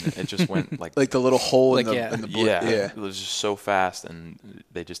 and it just went like like the little hole like, in the yeah. It was just so fast, and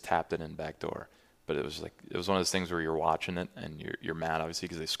they just tapped it in backdoor. But it was one of those things where you're watching it and you're mad obviously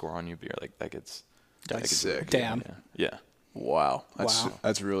because they score on you, but you're like that's sick. Damn. Yeah. Wow.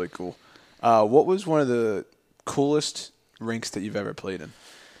 That's really cool. What was one of the coolest rinks that you've ever played in?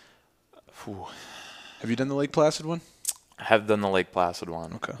 Have you done the Lake Placid one? I have done the Lake Placid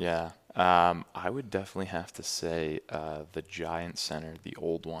one. Okay. Yeah. I would definitely have to say the Giant Center, the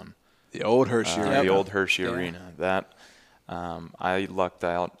old one. The old Hershey Arena. The old Hershey Arena. That I lucked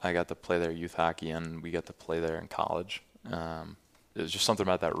out. I got to play there youth hockey, and we got to play there in college. It was just something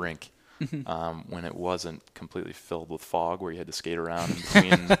about that rink when it wasn't completely filled with fog, where you had to skate around in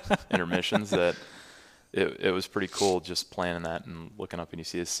between intermissions. That it was pretty cool just playing in that and looking up and you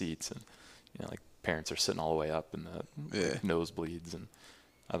see the seats, and like parents are sitting all the way up in the nosebleeds, and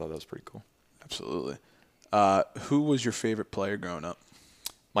I thought that was pretty cool. Absolutely. Who was your favorite player growing up?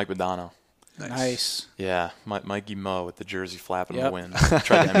 Mike Modano. Nice. Yeah, Mikey Mo with the jersey flapping in the wind.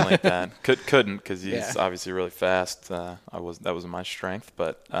 Tried to emulate that. Couldn't because he's obviously really fast. That wasn't my strength,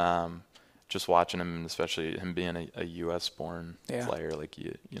 but just watching him, and especially him being a U.S.-born player, like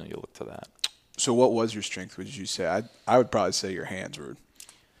you look to that. So what was your strength, would you say? I would probably say your hands were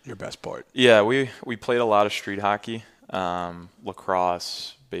your best part. Yeah, we played a lot of street hockey,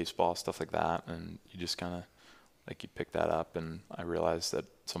 lacrosse, baseball, stuff like that, and you just kind of you pick that up, and I realized at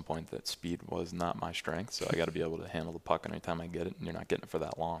some point that speed was not my strength, so I got to be able to handle the puck anytime I get it, and you're not getting it for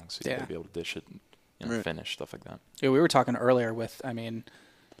that long, so you got to be able to dish it and finish, stuff like that. Yeah, we were talking earlier with,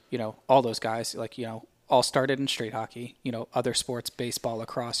 all those guys, all started in street hockey, other sports, baseball,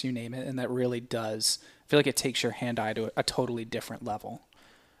 lacrosse, you name it, and that really does, I feel like it takes your hand-eye to a totally different level.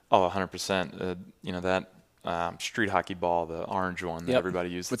 Oh, 100%. That street hockey ball, the orange one that everybody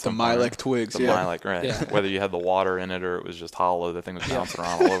used. With the Milek twigs. The Milek, right. Yeah. Whether you had the water in it or it was just hollow, the thing was bouncing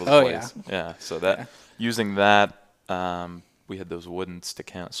around all over the place. Yeah. So using that, we had those wooden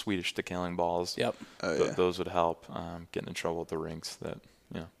Swedish stickhandling balls. Yep. Those would help getting in trouble with the rinks that,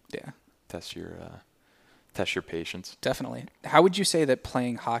 test your patience. Definitely. How would you say that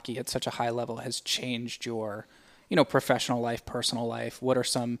playing hockey at such a high level has changed your, professional life, personal life? What are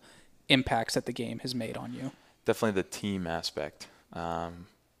some impacts that the game has made on you? Definitely the team aspect.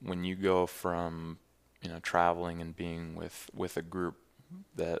 When you go from, traveling and being with a group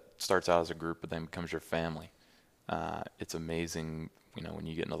that starts out as a group but then becomes your family, it's amazing, when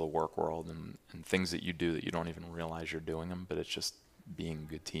you get into the work world and things that you do that you don't even realize you're doing them, but it's just being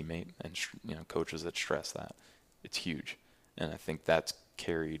a good teammate and, coaches that stress that. It's huge. And I think that's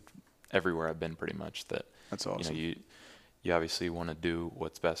carried everywhere I've been pretty much. That's awesome. You obviously want to do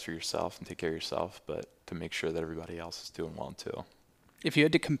what's best for yourself and take care of yourself, but to make sure that everybody else is doing well too. If you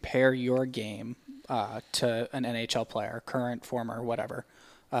had to compare your game to an NHL player, current, former, whatever,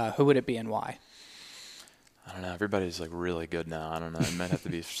 who would it be and why? I don't know. Everybody's like really good now. I don't know. It might have to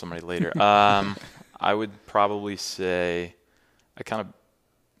be somebody later. I would probably say I kind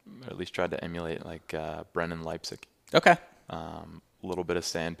of at least tried to emulate like Brendan Leipzig. Okay. A little bit of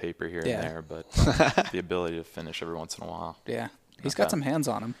sandpaper here and there, but the ability to finish every once in a while. Yeah. He's got some hands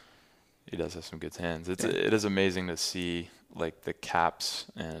on him. He does have some good hands. It is amazing to see like the Caps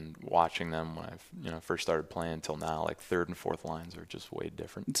and watching them when I first started playing until now. Like third and fourth lines are just way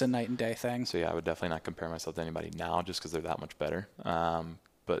different. It's a night and day thing. So yeah, I would definitely not compare myself to anybody now just because they're that much better.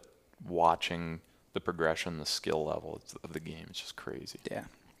 But watching the progression, the skill level of the game, it's just crazy. Yeah,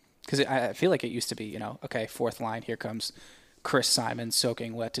 because I feel like it used to be, okay, fourth line, here comes Chris Simon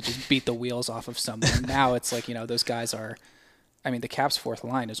soaking wet to just beat the wheels off of someone. Now it's like, those guys are. I mean, the Caps' fourth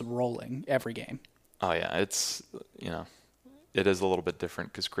line is rolling every game. Oh, yeah. It's, it is a little bit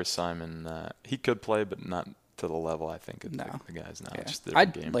different because Chris Simon, he could play, but not to the level, I think, of the guys now. Yeah. It's just a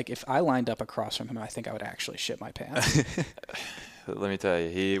different game. Like, if I lined up across from him, I think I would actually shit my pants. Let me tell you,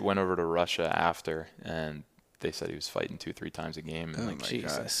 he went over to Russia after, and they said he was fighting 2-3 times a game. And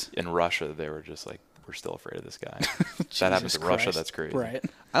Jesus. In Russia, they were just like, we're still afraid of this guy. That happens in Russia, that's crazy. Right.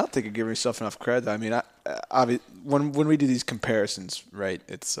 I don't think you give yourself enough credit. I mean, when we do these comparisons, right?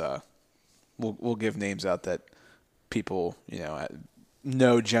 It's we'll give names out that people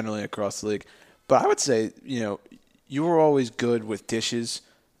know generally across the league. But I would say you were always good with dishes.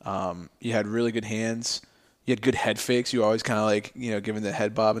 You had really good hands. You had good head fakes. You were always kind of like giving the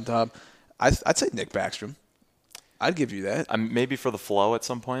head bob and top. I'd say Nick Backstrom. I'd give you that. Maybe for the flow at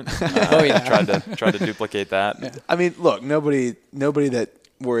some point. Yeah. Tried to duplicate that. Yeah. I mean, look, nobody that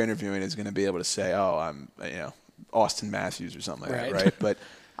we're interviewing is going to be able to say, "Oh, I'm Austin Matthews" or something like that, right? But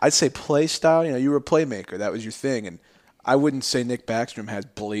I'd say play style. You were a playmaker. That was your thing, and I wouldn't say Nick Backstrom has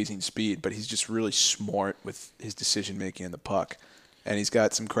blazing speed, but he's just really smart with his decision making in the puck, and he's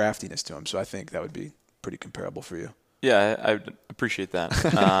got some craftiness to him. So I think that would be pretty comparable for you. Yeah, I appreciate that.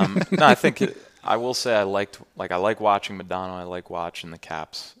 No, I think I will say I like watching Madonna. I like watching the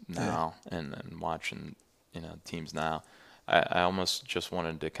Caps now and watching teams now. I almost just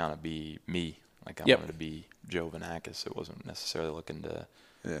wanted to kind of be me. Like I wanted to be Joe Vonakis. It wasn't necessarily looking to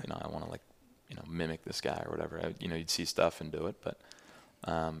I want to mimic this guy or whatever. You'd see stuff and do it, but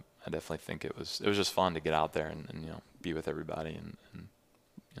I definitely think it was just fun to get out there and be with everybody and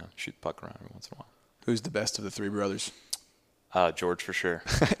shoot the puck around every once in a while. Who's the best of the three brothers? George for sure.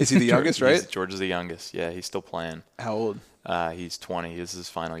 Is he the youngest, right? George is the youngest. Yeah, he's still playing. How old? He's 20. This is his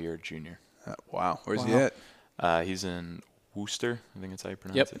final year at junior. Wow. Where's he at? He's in Worcester. I think that's how you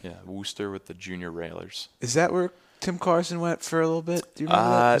pronounce it. Yeah, Worcester with the Junior Railers. Is that where Tim Carson went for a little bit? Do you remember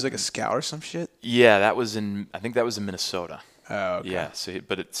that? He was like a scout or some shit? Yeah, I think that was in Minnesota. Oh, okay. Yeah,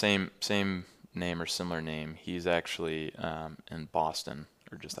 but it's same name or similar name. He's actually in Boston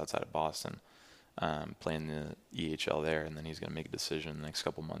or just outside of Boston. Playing the EHL there, and then he's going to make a decision in the next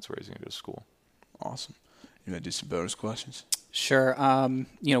couple months where he's going to go to school. Awesome. You want to do some bonus questions? Sure.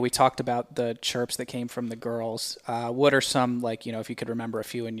 We talked about the chirps that came from the girls. What are some, if you could remember a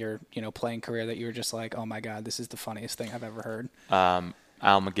few in your, playing career that you were just like, oh my God, this is the funniest thing I've ever heard?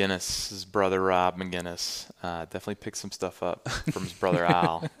 Al McGinnis, his brother Rob McGinnis, definitely picked some stuff up from his brother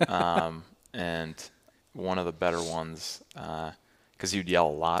Al. And one of the better ones, because he would yell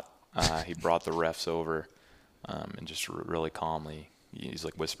a lot. He brought the refs over and just really calmly, he's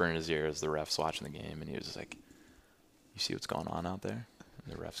like whispering in his ear as the ref's watching the game, and he was just like, you see what's going on out there?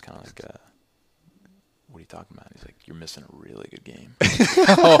 And the ref's kind of like, what are you talking about? He's like, you're missing a really good game. He's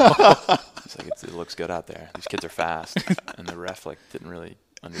like, it looks good out there. These kids are fast. And the ref didn't really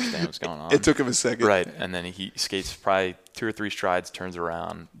understand what's going on. It took him a second. Right, and then he skates probably 2 or 3 strides, turns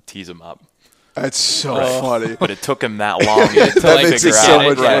around, tees him up. That's so funny. But it took him that long to that makes it so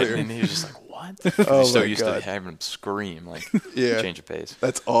much funnier. And he was just like, what? Oh, He's so used to having him scream, change of pace.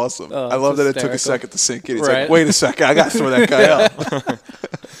 That's awesome. Oh, I love that hysterical. It took a second to sink in. He's like, wait a second, I got to throw that guy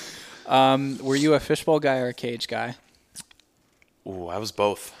out. Were you a fishbowl guy or a cage guy? Ooh, I was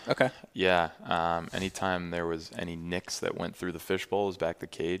both. Okay. Yeah. Anytime there was any nicks that went through the fishbowl, it was back to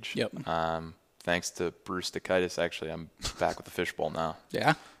cage. Yep. Thanks to Bruce Dukaitis, actually, I'm back with the fishbowl now.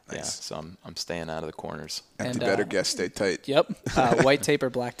 Yeah. Nice. Yeah, so I'm staying out of the corners. And the better guess, stay tight. Yep. White tape or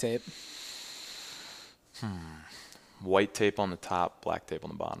black tape? White tape on the top, black tape on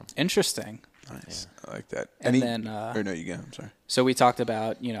the bottom. Interesting. Nice. Yeah. I like that. And then... or no, you go. I'm sorry. So we talked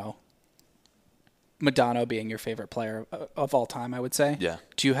about, Madonna being your favorite player of all time, I would say. Yeah.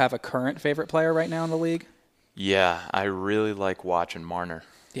 Do you have a current favorite player right now in the league? Yeah, I really like watching Marner.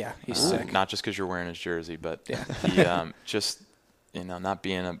 Yeah, he's sick. Not just because you're wearing his jersey, but Yeah. he just not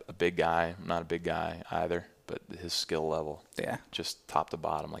being a big guy, I'm not a big guy either, but his skill level, just top to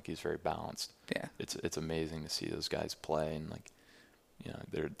bottom, like he's very balanced. Yeah, it's amazing to see those guys play, and like,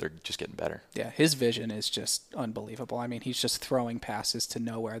 they're just getting better. Yeah, his vision is just unbelievable. I mean, he's just throwing passes to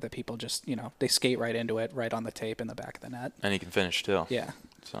nowhere that people just, they skate right into it, right on the tape in the back of the net. And he can finish too. Yeah.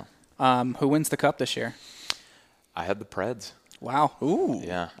 So, who wins the cup this year? I had the Preds. Wow. Ooh.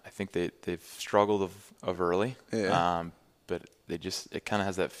 Yeah, I think they've struggled of early. Yeah. But it kind of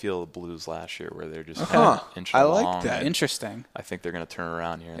has that feel of the Blues last year where they're just inching I along. like that. Interesting. I think they're going to turn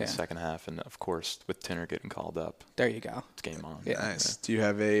around here in the second half, and of course with Tinner getting called up. There you go. It's game on. Yeah. Nice. Do you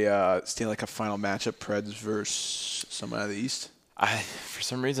have like a final matchup, Preds versus someone out of the East? For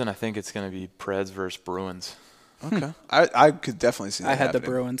some reason, I think it's going to be Preds versus Bruins. Okay. I could definitely see that I had happening. The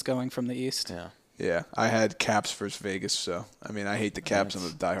Bruins going from the East. Yeah. Yeah, I had Caps versus Vegas, so I mean I hate the Caps. I'm a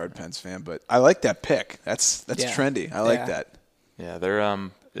diehard Pens fan, but I like that pick. That's trendy. I like that. Yeah,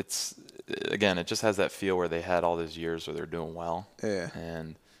 they're it's again, it just has that feel where they had all those years where they're doing well. Yeah.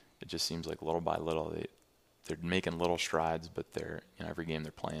 And it just seems like little by little they're making little strides, but they're every game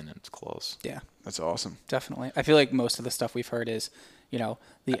they're playing and it's close. Yeah. That's awesome. Definitely. I feel like most of the stuff we've heard is, the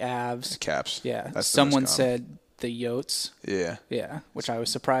Avs. The Caps. Yeah. That's someone said the Yotes. Yeah. Yeah, which I was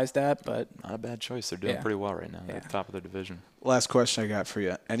surprised at, but not a bad choice. They're doing pretty well right now. They're at the top of their division. Last question I got for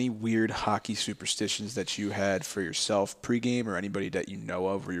you. Any weird hockey superstitions that you had for yourself pregame or anybody that you know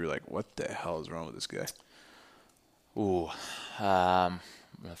of where you were like, what the hell is wrong with this guy? Ooh. I'm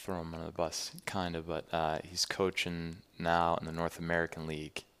going to throw him under the bus, kind of, but he's coaching now in the North American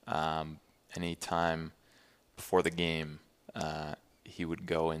League. Anytime before the game, he would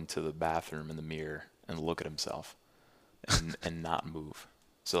go into the bathroom in the mirror and look at himself and not move.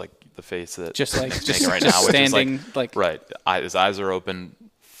 So like the face that just making right now, which standing, is like right, his eyes are open,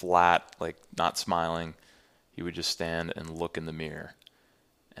 flat, like not smiling. He would just stand and look in the mirror.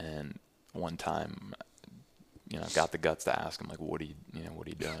 And one time, got the guts to ask him like, what are you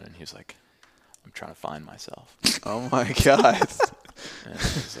doing? And he was like, I'm trying to find myself. Oh my God. And I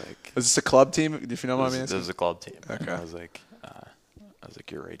was like, was this a club team? If you know what I mean? This was a club team. Okay. And I was like,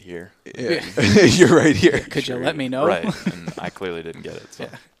 you're right here. Yeah. You're right here. Could you let me know? Right. And I clearly didn't get it. So. Yeah.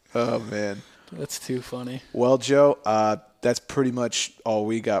 Oh, man. That's too funny. Well, Joe, that's pretty much all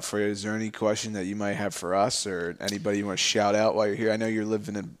we got for you. Is there any question that you might have for us or anybody you want to shout out while you're here? I know you're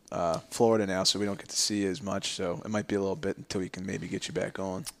living in Florida now, so we don't get to see you as much. So it might be a little bit until we can maybe get you back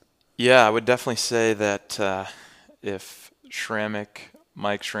on. Yeah, I would definitely say that if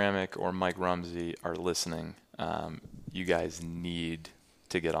Mike Schrammick or Mike Rumsey are listening, you guys need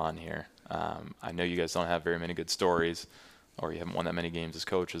to get on here. I know you guys don't have very many good stories, or you haven't won that many games as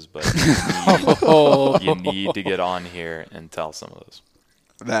coaches, but you need to get on here and tell some of those.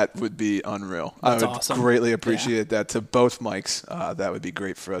 That would be unreal. That's I would awesome. Greatly appreciate that to both Mikes. That would be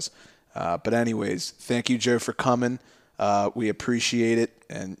great for us. But anyways, thank you, Joe, for coming. We appreciate it,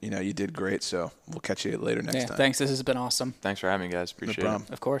 and you did great. So we'll catch you later next time. Thanks. This has been awesome. Thanks for having me, guys. Appreciate it.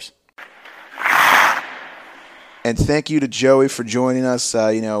 Of course. And thank you to Joey for joining us.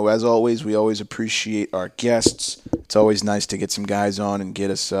 As always, we always appreciate our guests. It's always nice to get some guys on and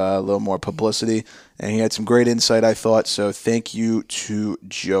get us a little more publicity. And he had some great insight, I thought. So thank you to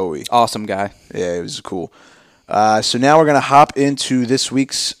Joey. Awesome guy. Yeah, it was cool. So now we're going to hop into this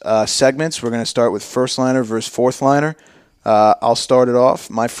week's segments. We're going to start with first liner versus fourth liner. I'll start it off.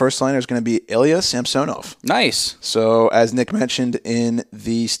 My first liner is going to be Ilya Samsonov. Nice. So as Nick mentioned in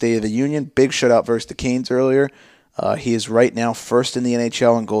the State of the Union, big shutout versus the Canes earlier. He is right now first in the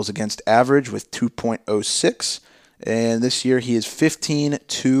NHL in goals against average with 2.06. And this year he is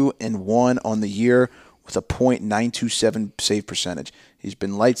 15-2-1 on the year with a .927 save percentage. He's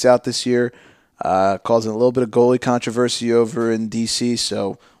been lights out this year, causing a little bit of goalie controversy over in D.C.,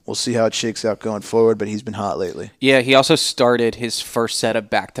 so we'll see how it shakes out going forward, but he's been hot lately. Yeah, he also started his first set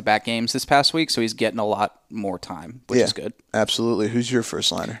of back-to-back games this past week, so he's getting a lot more time, which is good. Absolutely. Who's your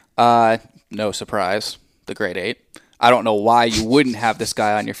first liner? No surprise, the grade 8. I don't know why you wouldn't have this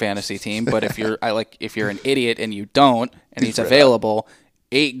guy on your fantasy team, but if you're an idiot and you don't, and he's available,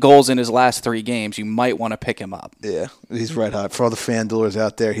 8 goals in his last 3 games, you might want to pick him up. Yeah, he's red hot. For all the FanDuelers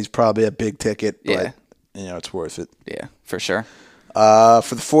out there, he's probably a big ticket, but it's worth it. Yeah, for sure. For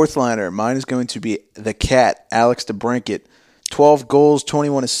the fourth liner, mine is going to be the Cat, Alex DeBrincat. 12 goals,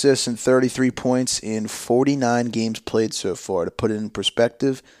 21 assists, and 33 points in 49 games played so far. To put it in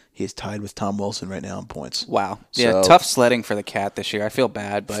perspective, he is tied with Tom Wilson right now in points. Wow. Yeah, tough sledding for the Cat this year. I feel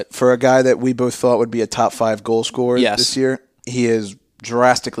bad, but for a guy that we both thought would be a top 5 goal scorer this year, he has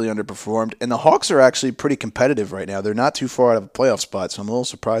drastically underperformed. And the Hawks are actually pretty competitive right now. They're not too far out of a playoff spot, so I'm a little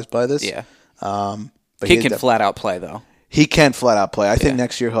surprised by this. Yeah. But he can flat out play, though. he can flat out play. I think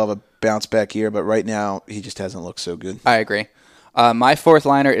next year he'll have a bounce back year, but right now he just hasn't looked so good. I agree. My fourth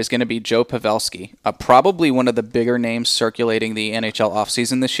liner is going to be Joe Pavelski, probably one of the bigger names circulating the NHL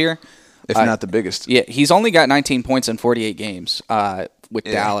offseason this year. If not the biggest. Yeah, he's only got 19 points in 48 games with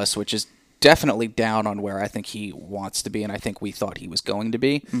Dallas, which is definitely down on where I think he wants to be, and I think we thought he was going to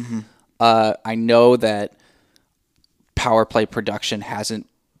be. Mm-hmm. I know that power play production hasn't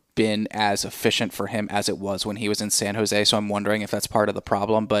been as efficient for him as it was when he was in San Jose, so I'm wondering if that's part of the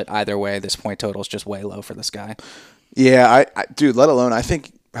problem. But either way, this point total is just way low for this guy. Yeah, dude, let alone, I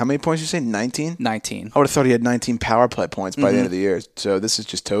think, how many points did you say? 19? 19. I would have thought he had 19 power play points by the end of the year. So this is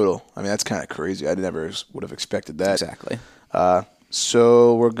just total. I mean, that's kind of crazy. I never would have expected that. Exactly.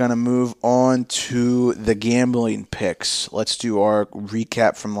 So we're going to move on to the gambling picks. Let's do our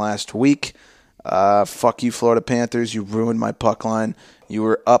recap from last week. Fuck you, Florida Panthers. You ruined my puck line. You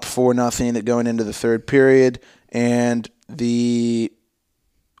were up 4-0 going into the third period, and the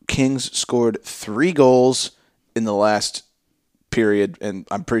Kings scored 3 goals in the last period, and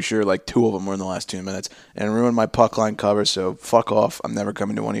I'm pretty sure like 2 of them were in the last 2 minutes, and ruined my puck line cover, so fuck off. I'm never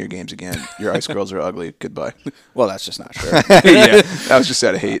coming to one of your games again. Your ice girls are ugly. Goodbye. Well, that's just not true. Yeah, that was just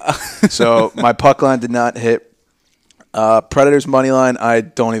out of hate. So my puck line did not hit. Predators money line, I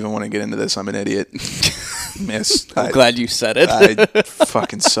don't even want to get into this. I'm an idiot. I'm glad you said it. I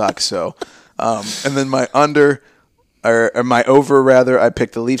fucking suck. So, and then my under, or my over rather, I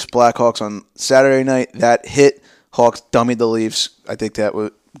picked the Leafs Blackhawks on Saturday night. That hit. Hawks dummied the Leafs. I think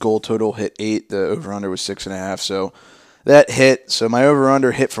that goal total hit 8. The over under was 6.5. So that hit. So my over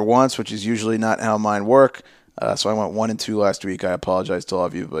under hit for once, which is usually not how mine work. So I went 1-2 last week. I apologize to all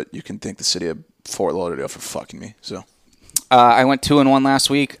of you, but you can thank the city of Fort Lauderdale for fucking me. So. I went 2-1 last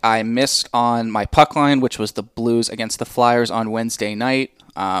week. I missed on my puck line, which was the Blues against the Flyers on Wednesday night.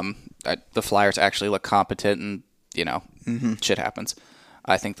 The Flyers actually look competent, and, shit happens.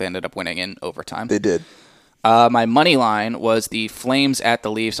 I think they ended up winning in overtime. They did. My money line was the Flames at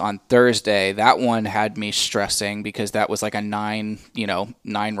the Leafs on Thursday. That one had me stressing because that was like a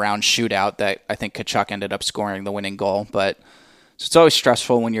 9-round shootout that I think Tkachuk ended up scoring the winning goal. But it's always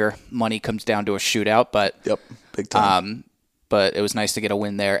stressful when your money comes down to a shootout. But yep, big time. But it was nice to get a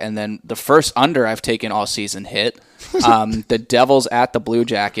win there. And then the first under I've taken all season hit. The Devils at the Blue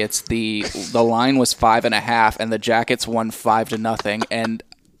Jackets. The line was 5.5, and the Jackets won 5-0. And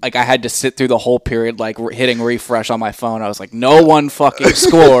like I had to sit through the whole period, like hitting refresh on my phone. I was like, no one fucking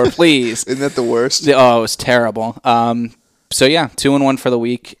score, please. Isn't that the worst? Oh, it was terrible. So yeah, 2-1 for the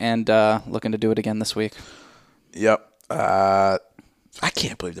week, and looking to do it again this week. Yep. I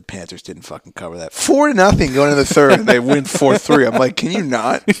can't believe the Panthers didn't fucking cover that. 4-0 going into the third, and they win 4-3. I'm like, can you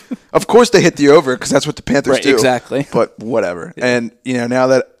not? Of course they hit the over because that's what the Panthers do. Exactly. But whatever. Yeah. And now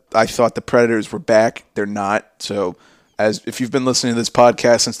that I thought the Predators were back, they're not. So if you've been listening to this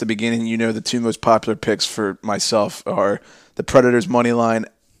podcast since the beginning, the 2 most popular picks for myself are the Predators money line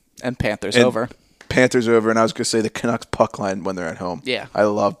and Panthers over. Panthers over, and I was going to say the Canucks puck line when they're at home. Yeah. I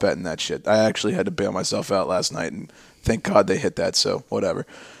love betting that shit. I actually had to bail myself out last night, and thank God they hit that, so whatever.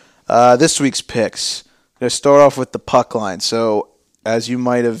 This week's picks. I'm going to start off with the puck line. So as you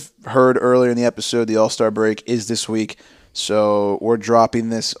might have heard earlier in the episode, the All-Star break is this week. So we're dropping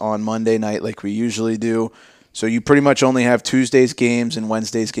this on Monday night like we usually do. So you pretty much only have Tuesday's games and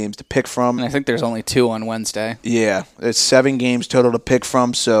Wednesday's games to pick from. And I think there's only 2 on Wednesday. Yeah, it's 7 games total to pick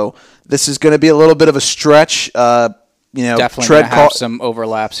from. So this is going to be a little bit of a stretch. Definitely going to have some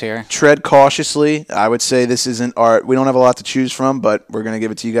overlaps here. Tread cautiously. I would say this isn't we don't have a lot to choose from, but we're going to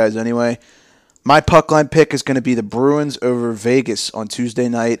give it to you guys anyway. My puck line pick is going to be the Bruins over Vegas on Tuesday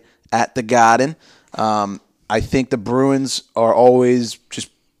night at the Garden. I think the Bruins are always just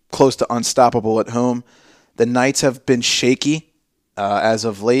close to unstoppable at home. The Knights have been shaky as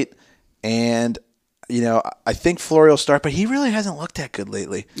of late, and I think Fleury will start, but he really hasn't looked that good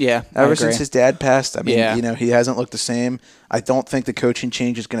lately. Yeah, ever since his dad passed, he hasn't looked the same. I don't think the coaching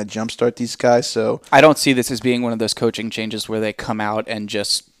change is going to jumpstart these guys. So I don't see this as being one of those coaching changes where they come out and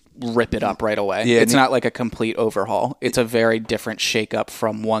just rip it up right away. Yeah, it's not like a complete overhaul. It's a very different shakeup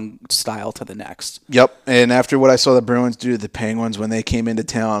from one style to the next. Yep, and after what I saw the Bruins do to the Penguins when they came into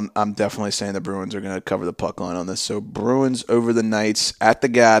town, I'm definitely saying the Bruins are going to cover the puck line on this. So Bruins over the Knights at the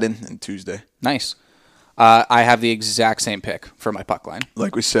Garden on Tuesday. Nice. I have the exact same pick for my puck line.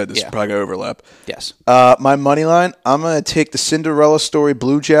 Like we said, this is probably going to overlap. Yes. My money line, I'm going to take the Cinderella Story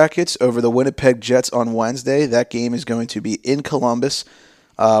Blue Jackets over the Winnipeg Jets on Wednesday. That game is going to be in Columbus.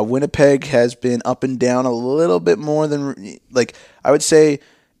 Winnipeg has been up and down a little bit more than, I would say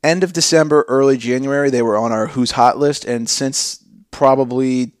end of December, early January, they were on our Who's Hot list, and since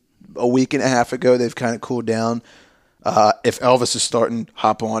probably a week and a half ago, they've kind of cooled down. If Elvis is starting,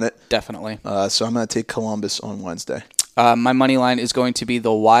 hop on it. Definitely. So I'm going to take Columbus on Wednesday. My money line is going to be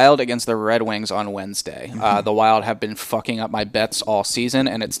the Wild against the Red Wings on Wednesday. The Wild have been fucking up my bets all season,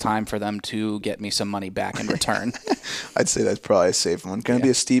 and it's time for them to get me some money back in return. I'd say that's probably a safe one. Going to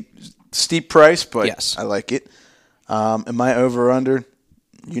be a steep price, but yes. I like it. And my over-under,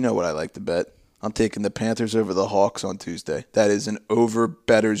 you know what I like to bet. I'm taking the Panthers over the Hawks on Tuesday. That is an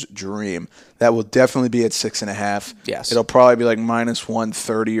over-better's dream. That will definitely be at 6.5. Yes. It'll probably be like minus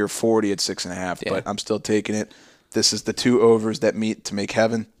 130 or 40 at 6.5, but I'm still taking it. This is the two overs that meet to make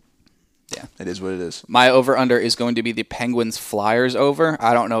heaven. Yeah, it is what it is. My over-under is going to be the Penguins-Flyers over.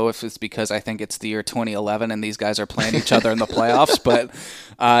 I don't know if it's because I think it's the year 2011 and these guys are playing each other in the playoffs, but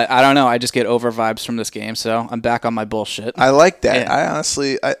I don't know. I just get over vibes from this game, so I'm back on my bullshit. I like that. Yeah. I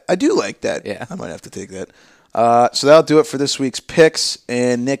honestly do like that. Yeah. I might have to take that. So that'll do it for this week's picks.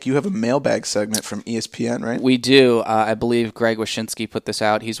 And, Nick, you have a mailbag segment from ESPN, right? We do. I believe Greg Wyshynski put this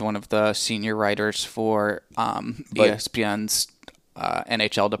out. He's one of the senior writers for ESPN's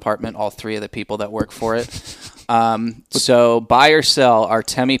NHL department, all three of the people that work for it. So, buy or sell,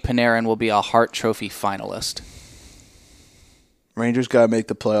 Artemi Panarin will be a Hart Trophy finalist. Rangers got to make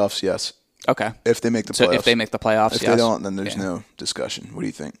the playoffs, yes. Okay. If they make the playoffs. So if they make the playoffs, if they don't, then there's no discussion. What do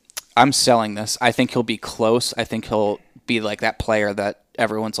you think? I'm selling this. I think he'll be close. I think he'll be like that player that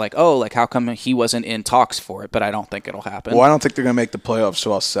everyone's like, oh, like how come he wasn't in talks for it? But I don't think it'll happen. Well, I don't think they're going to make the playoffs,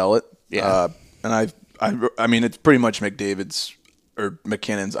 so I'll sell it. Yeah. And I mean, it's pretty much McDavid's or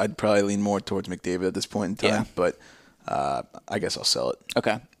McKinnon's. I'd probably lean more towards McDavid at this point in time, but I guess I'll sell it.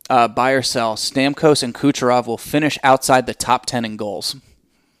 Okay. Buy or sell, Stamkos and Kucherov will finish outside the top 10 in goals.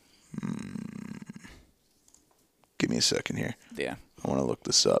 Give me a second here. Yeah. I want to look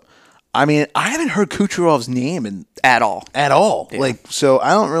this up. I mean, I haven't heard Kucherov's name at all. Yeah. So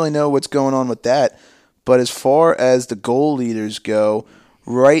I don't really know what's going on with that. But as far as the goal leaders go,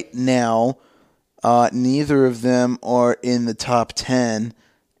 right now, neither of them are in the top 10.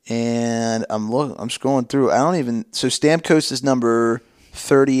 And I'm scrolling through. So Stamkos is number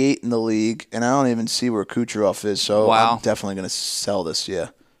 38 in the league, and I don't even see where Kucherov is. So wow. I'm definitely going to sell this. Yeah.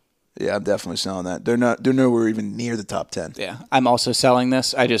 Yeah, I'm definitely selling that. They're nowhere even near the top 10. Yeah, I'm also selling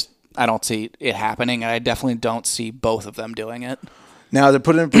this. I don't see it happening, and I definitely don't see both of them doing it. Now, to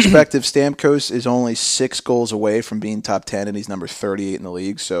put it in perspective, Stamkos is only 6 goals away from being top 10, and he's number 38 in the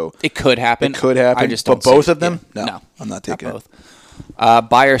league. So it could happen. I just don't. But both of them? Yeah. No, I'm not taking both.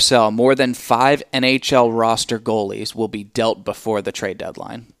 Buy or sell, more than 5 NHL roster goalies will be dealt before the trade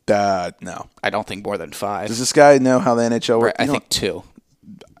deadline. No. I don't think more than 5. Does this guy know how the NHL works? I think 2.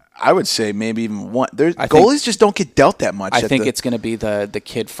 I would say maybe even 1. Goalies just don't get dealt that much. I think it's going to be the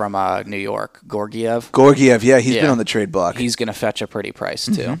kid from New York, Georgiev. Yeah, he's been on the trade block. He's going to fetch a pretty price,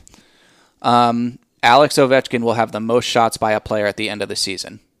 too. Mm-hmm. Alex Ovechkin will have the most shots by a player at the end of the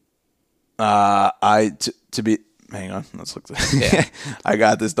season. Hang on, let's look this. Yeah. I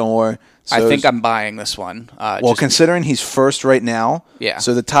got this, don't worry. So I think I'm buying this one. Considering he's first right now,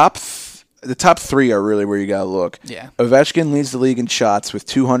 so the top 3 are really where you got to look. Yeah. Ovechkin leads the league in shots with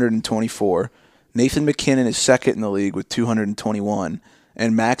 224. Nathan McKinnon is second in the league with 221.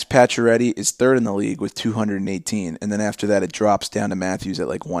 And Max Pacioretty is third in the league with 218. And then after that, it drops down to Matthews at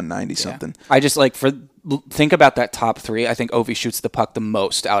like 190 something. I just think about that top 3. I think Ovi shoots the puck the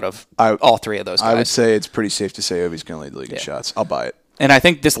most out of all 3 of those guys. I would say it's pretty safe to say Ovi's going to lead the league in shots. I'll buy it. And I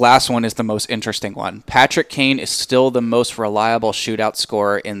think this last one is the most interesting one. Patrick Kane is still the most reliable shootout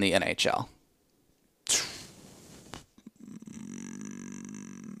scorer in the NHL.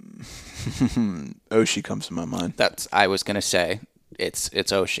 Oshie comes to my mind. I was going to say it's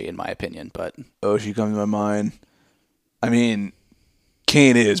Oshie in my opinion, but Oshie comes to my mind. I mean,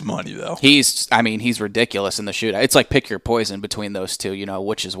 Kane is money though. He's ridiculous in the shootout. It's like pick your poison between those two,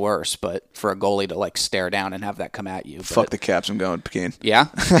 which is worse, but for a goalie to like stare down and have that come at you. Fuck the Caps, I'm going Kane. Yeah.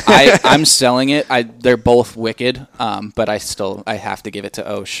 I'm selling it. They're both wicked, but I have to give it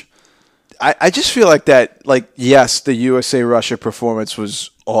to Osh. I just feel like that, yes, the USA-Russia performance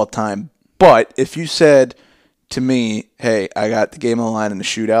was all-time, but if you said to me, hey, I got the game on the line in the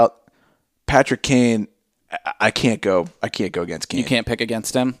shootout, Patrick Kane, I can't go against Kane. You can't pick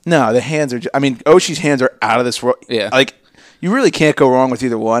against him? No, the hands are Oshie's hands are out of this world. Yeah. You really can't go wrong with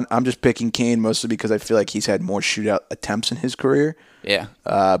either one. I'm just picking Kane mostly because I feel like he's had more shootout attempts in his career. Yeah.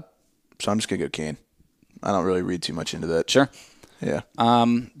 So I'm just going to go Kane. I don't really read too much into that. Sure. Yeah.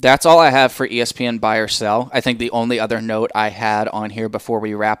 That's all I have for ESPN buy or sell. I think the only other note I had on here before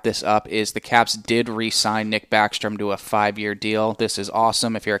we wrap this up is the Caps did re-sign Nick Backstrom to a 5-year deal. This is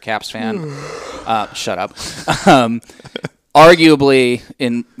awesome if you're a Caps fan. Shut up. Arguably,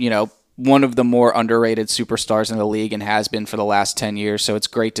 in one of the more underrated superstars in the league and has been for the last 10 years. So it's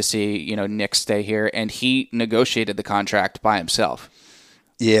great to see, Nick stay here. And he negotiated the contract by himself.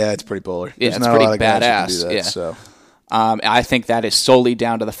 Yeah, it's pretty baller. Yeah, it's pretty badass. So. I think that is solely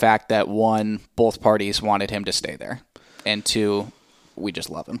down to the fact that, one, both parties wanted him to stay there. And two, we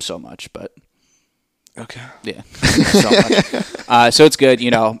just love him so much. But okay. Yeah. So much. So it's good.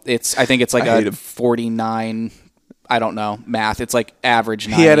 I think it's like a 49... I don't know math. It's like average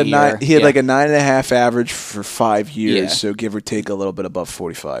 9 He had like a 9.5 average for 5 years, so give or take a little bit above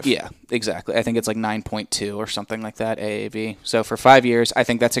 45. Yeah, exactly. I think it's like 9.2 or something like that AAV. So for 5 years, I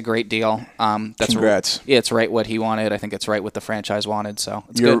think that's a great deal. Congrats. It's right what he wanted. I think it's right what the franchise wanted. So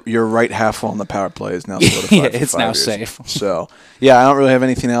it's your right half on the power play is now solidified. It's now years. Safe. So yeah, I don't really have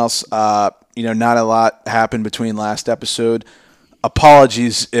anything else. Not a lot happened between last episode.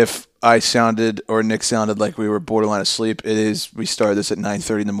 Apologies if I sounded or Nick sounded like we were borderline asleep. We started this at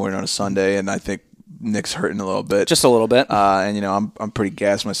 9:30 in the morning on a Sunday, and I think Nick's hurting a little bit. Just a little bit. I'm pretty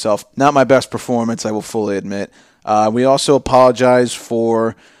gassed myself. Not my best performance, I will fully admit. We also apologize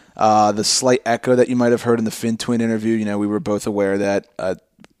for the slight echo that you might have heard in the FinTwin interview. We were both aware that.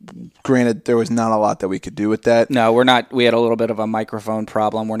 Granted, there was not a lot that we could do with that. No, we're not. We had a little bit of a microphone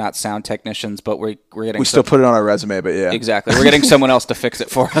problem. We're not sound technicians, but we're getting. We still put it on our resume, but yeah, exactly. We're getting someone else to fix it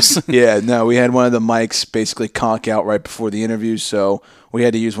for us. Yeah, no, we had one of the mics basically conk out right before the interview, so we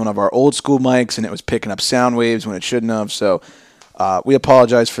had to use one of our old school mics, and it was picking up sound waves when it shouldn't have. So we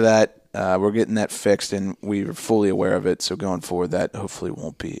apologize for that. We're getting that fixed, and we're fully aware of it. So going forward, that hopefully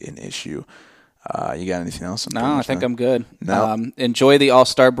won't be an issue. You got anything else? No, I think I'm good. No? Enjoy the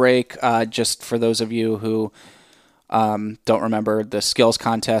All-Star break. Just for those of you who don't remember, the skills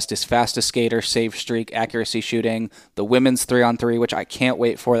contest is fastest skater, save streak, accuracy shooting, the women's 3-on-3, which I can't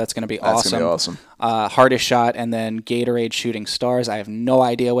wait for. That's going to be awesome. That's going to be awesome. Hardest shot, and then Gatorade shooting stars. I have no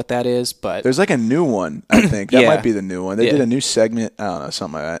idea what that is, but there's like a new one, I think. That might be the new one. They did a new segment. I don't know,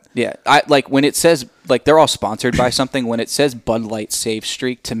 something like that. Yeah, when it says, they're all sponsored by something. When it says Bud Light save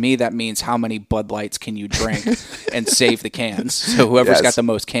streak, to me that means how many Bud Lights can you drink and save the cans. So whoever's got the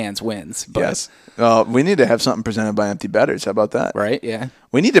most cans wins. But, yes. We need to have something presented by Empty Betters. How about that? Right, yeah.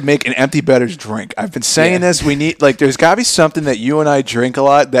 We need to make an Empty Betters drink. I've been saying this. We need, there's got to be something that you and I drink a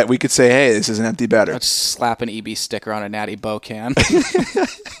lot that we could say, hey, this is an Empty Better. Let's slap an EB sticker on a Natty Bow can.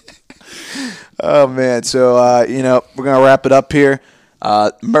 Oh, man. So, we're going to wrap it up here.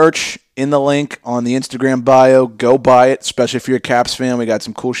 Merch in the link on the Instagram bio. Go buy it, especially if you're a Caps fan. We got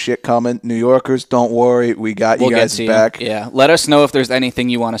some cool shit coming. New Yorkers, don't worry. We got you guys back. Yeah. Let us know if there's anything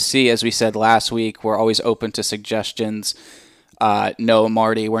you want to see. As we said last week, we're always open to suggestions. No,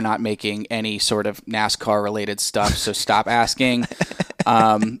 Marty, we're not making any sort of NASCAR-related stuff, so stop asking.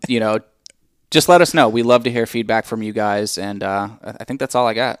 Just let us know. We love to hear feedback from you guys, and I think that's all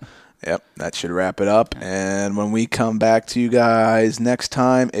I got. Yep, that should wrap it up. And when we come back to you guys next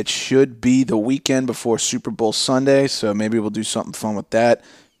time, it should be the weekend before Super Bowl Sunday, so maybe we'll do something fun with that.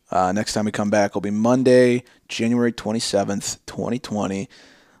 Next time we come back will be Monday, January 27th, 2020.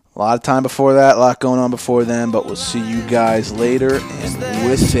 A lot of time before that, a lot going on before then, but we'll see you guys later. And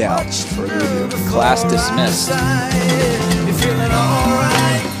without further ado, class dismissed. You're feeling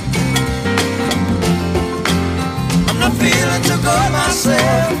alright. I'm not feeling too good myself.